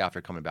 especially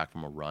after coming back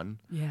from a run.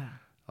 Yeah.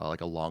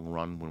 Like a long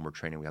run. When we're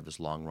training, we have this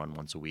long run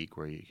once a week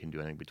where you can do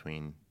anything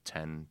between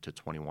 10 to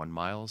 21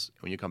 miles.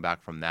 When you come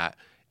back from that,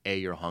 A,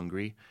 you're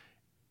hungry.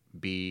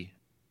 B,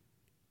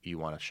 you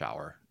want to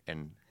shower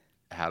and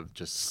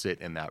just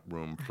sit in that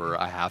room for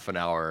a half an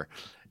hour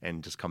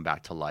and just come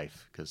back to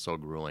life because it's so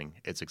grueling.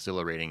 It's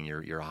exhilarating.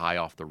 You're high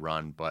off the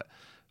run, but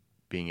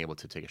being able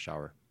to take a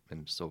shower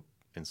and soak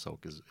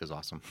is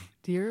awesome.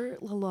 Dear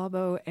Le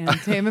Labo and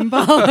Tame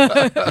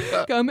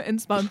Impala, come and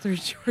sponsor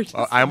George's.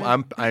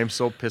 I am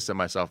so pissed at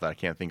myself that I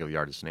can't think of the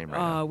artist's name right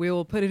now. We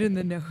will put it in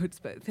the notes,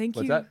 but thank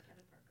you. What's that?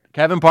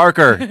 Kevin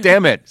Parker.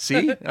 Damn it.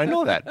 See? I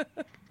know that.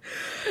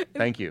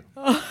 Thank you.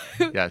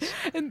 Yes.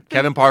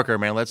 Kevin Parker,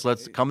 man.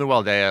 Let's come to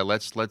Waldea.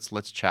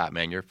 Let's chat,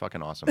 man. You're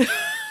fucking awesome.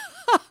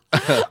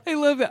 I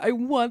love it. I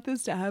want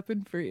this to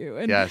happen for you.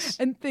 And, Yes,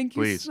 and thank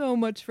you please. so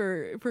much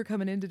for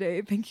coming in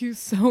today. Thank you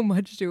so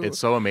much, Stu. It's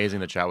so amazing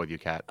to chat with you,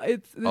 Kat.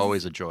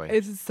 Always a joy.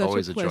 It's such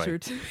Always a a joy. pleasure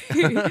to me.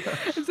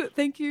 And so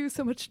thank you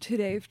so much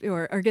today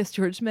for our guest,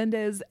 George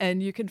Mendez.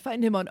 And you can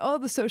find him on all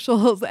the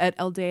socials at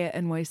Aldea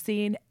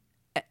NYC.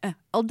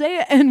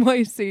 Aldea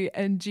NYC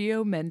and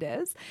Gio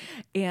Mendez.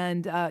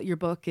 And your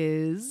book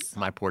is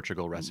My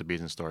Portugal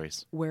Recipes and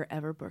Stories.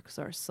 wherever books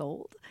are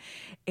sold.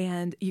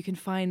 And you can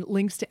find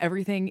links to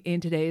everything in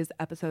today's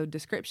episode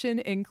description,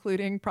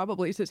 including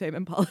probably to Tame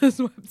Impala's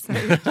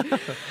website.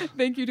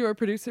 Thank you to our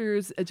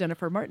producers,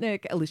 Jennifer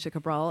Martinick, Alicia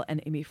Cabral,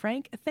 and Amy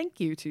Frank. Thank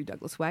you to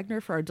Douglas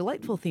Wagner for our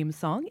delightful theme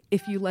song.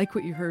 If you like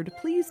what you heard,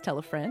 please tell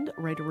a friend,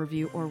 write a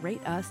review, or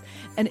rate us.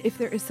 And if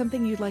there is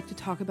something you'd like to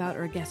talk about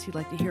or a guest you'd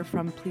like to hear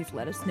from, please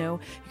let us know.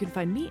 You can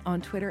find me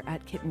on Twitter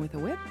at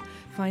kittenwithawhip.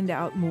 Find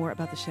out more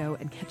about the show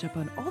and catch up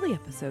on all the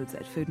episodes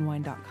at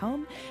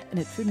foodandwine.com and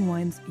at Food and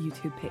Wine's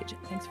YouTube page.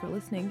 Thanks for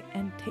listening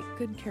and take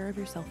good care of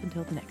yourself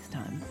until the next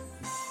time.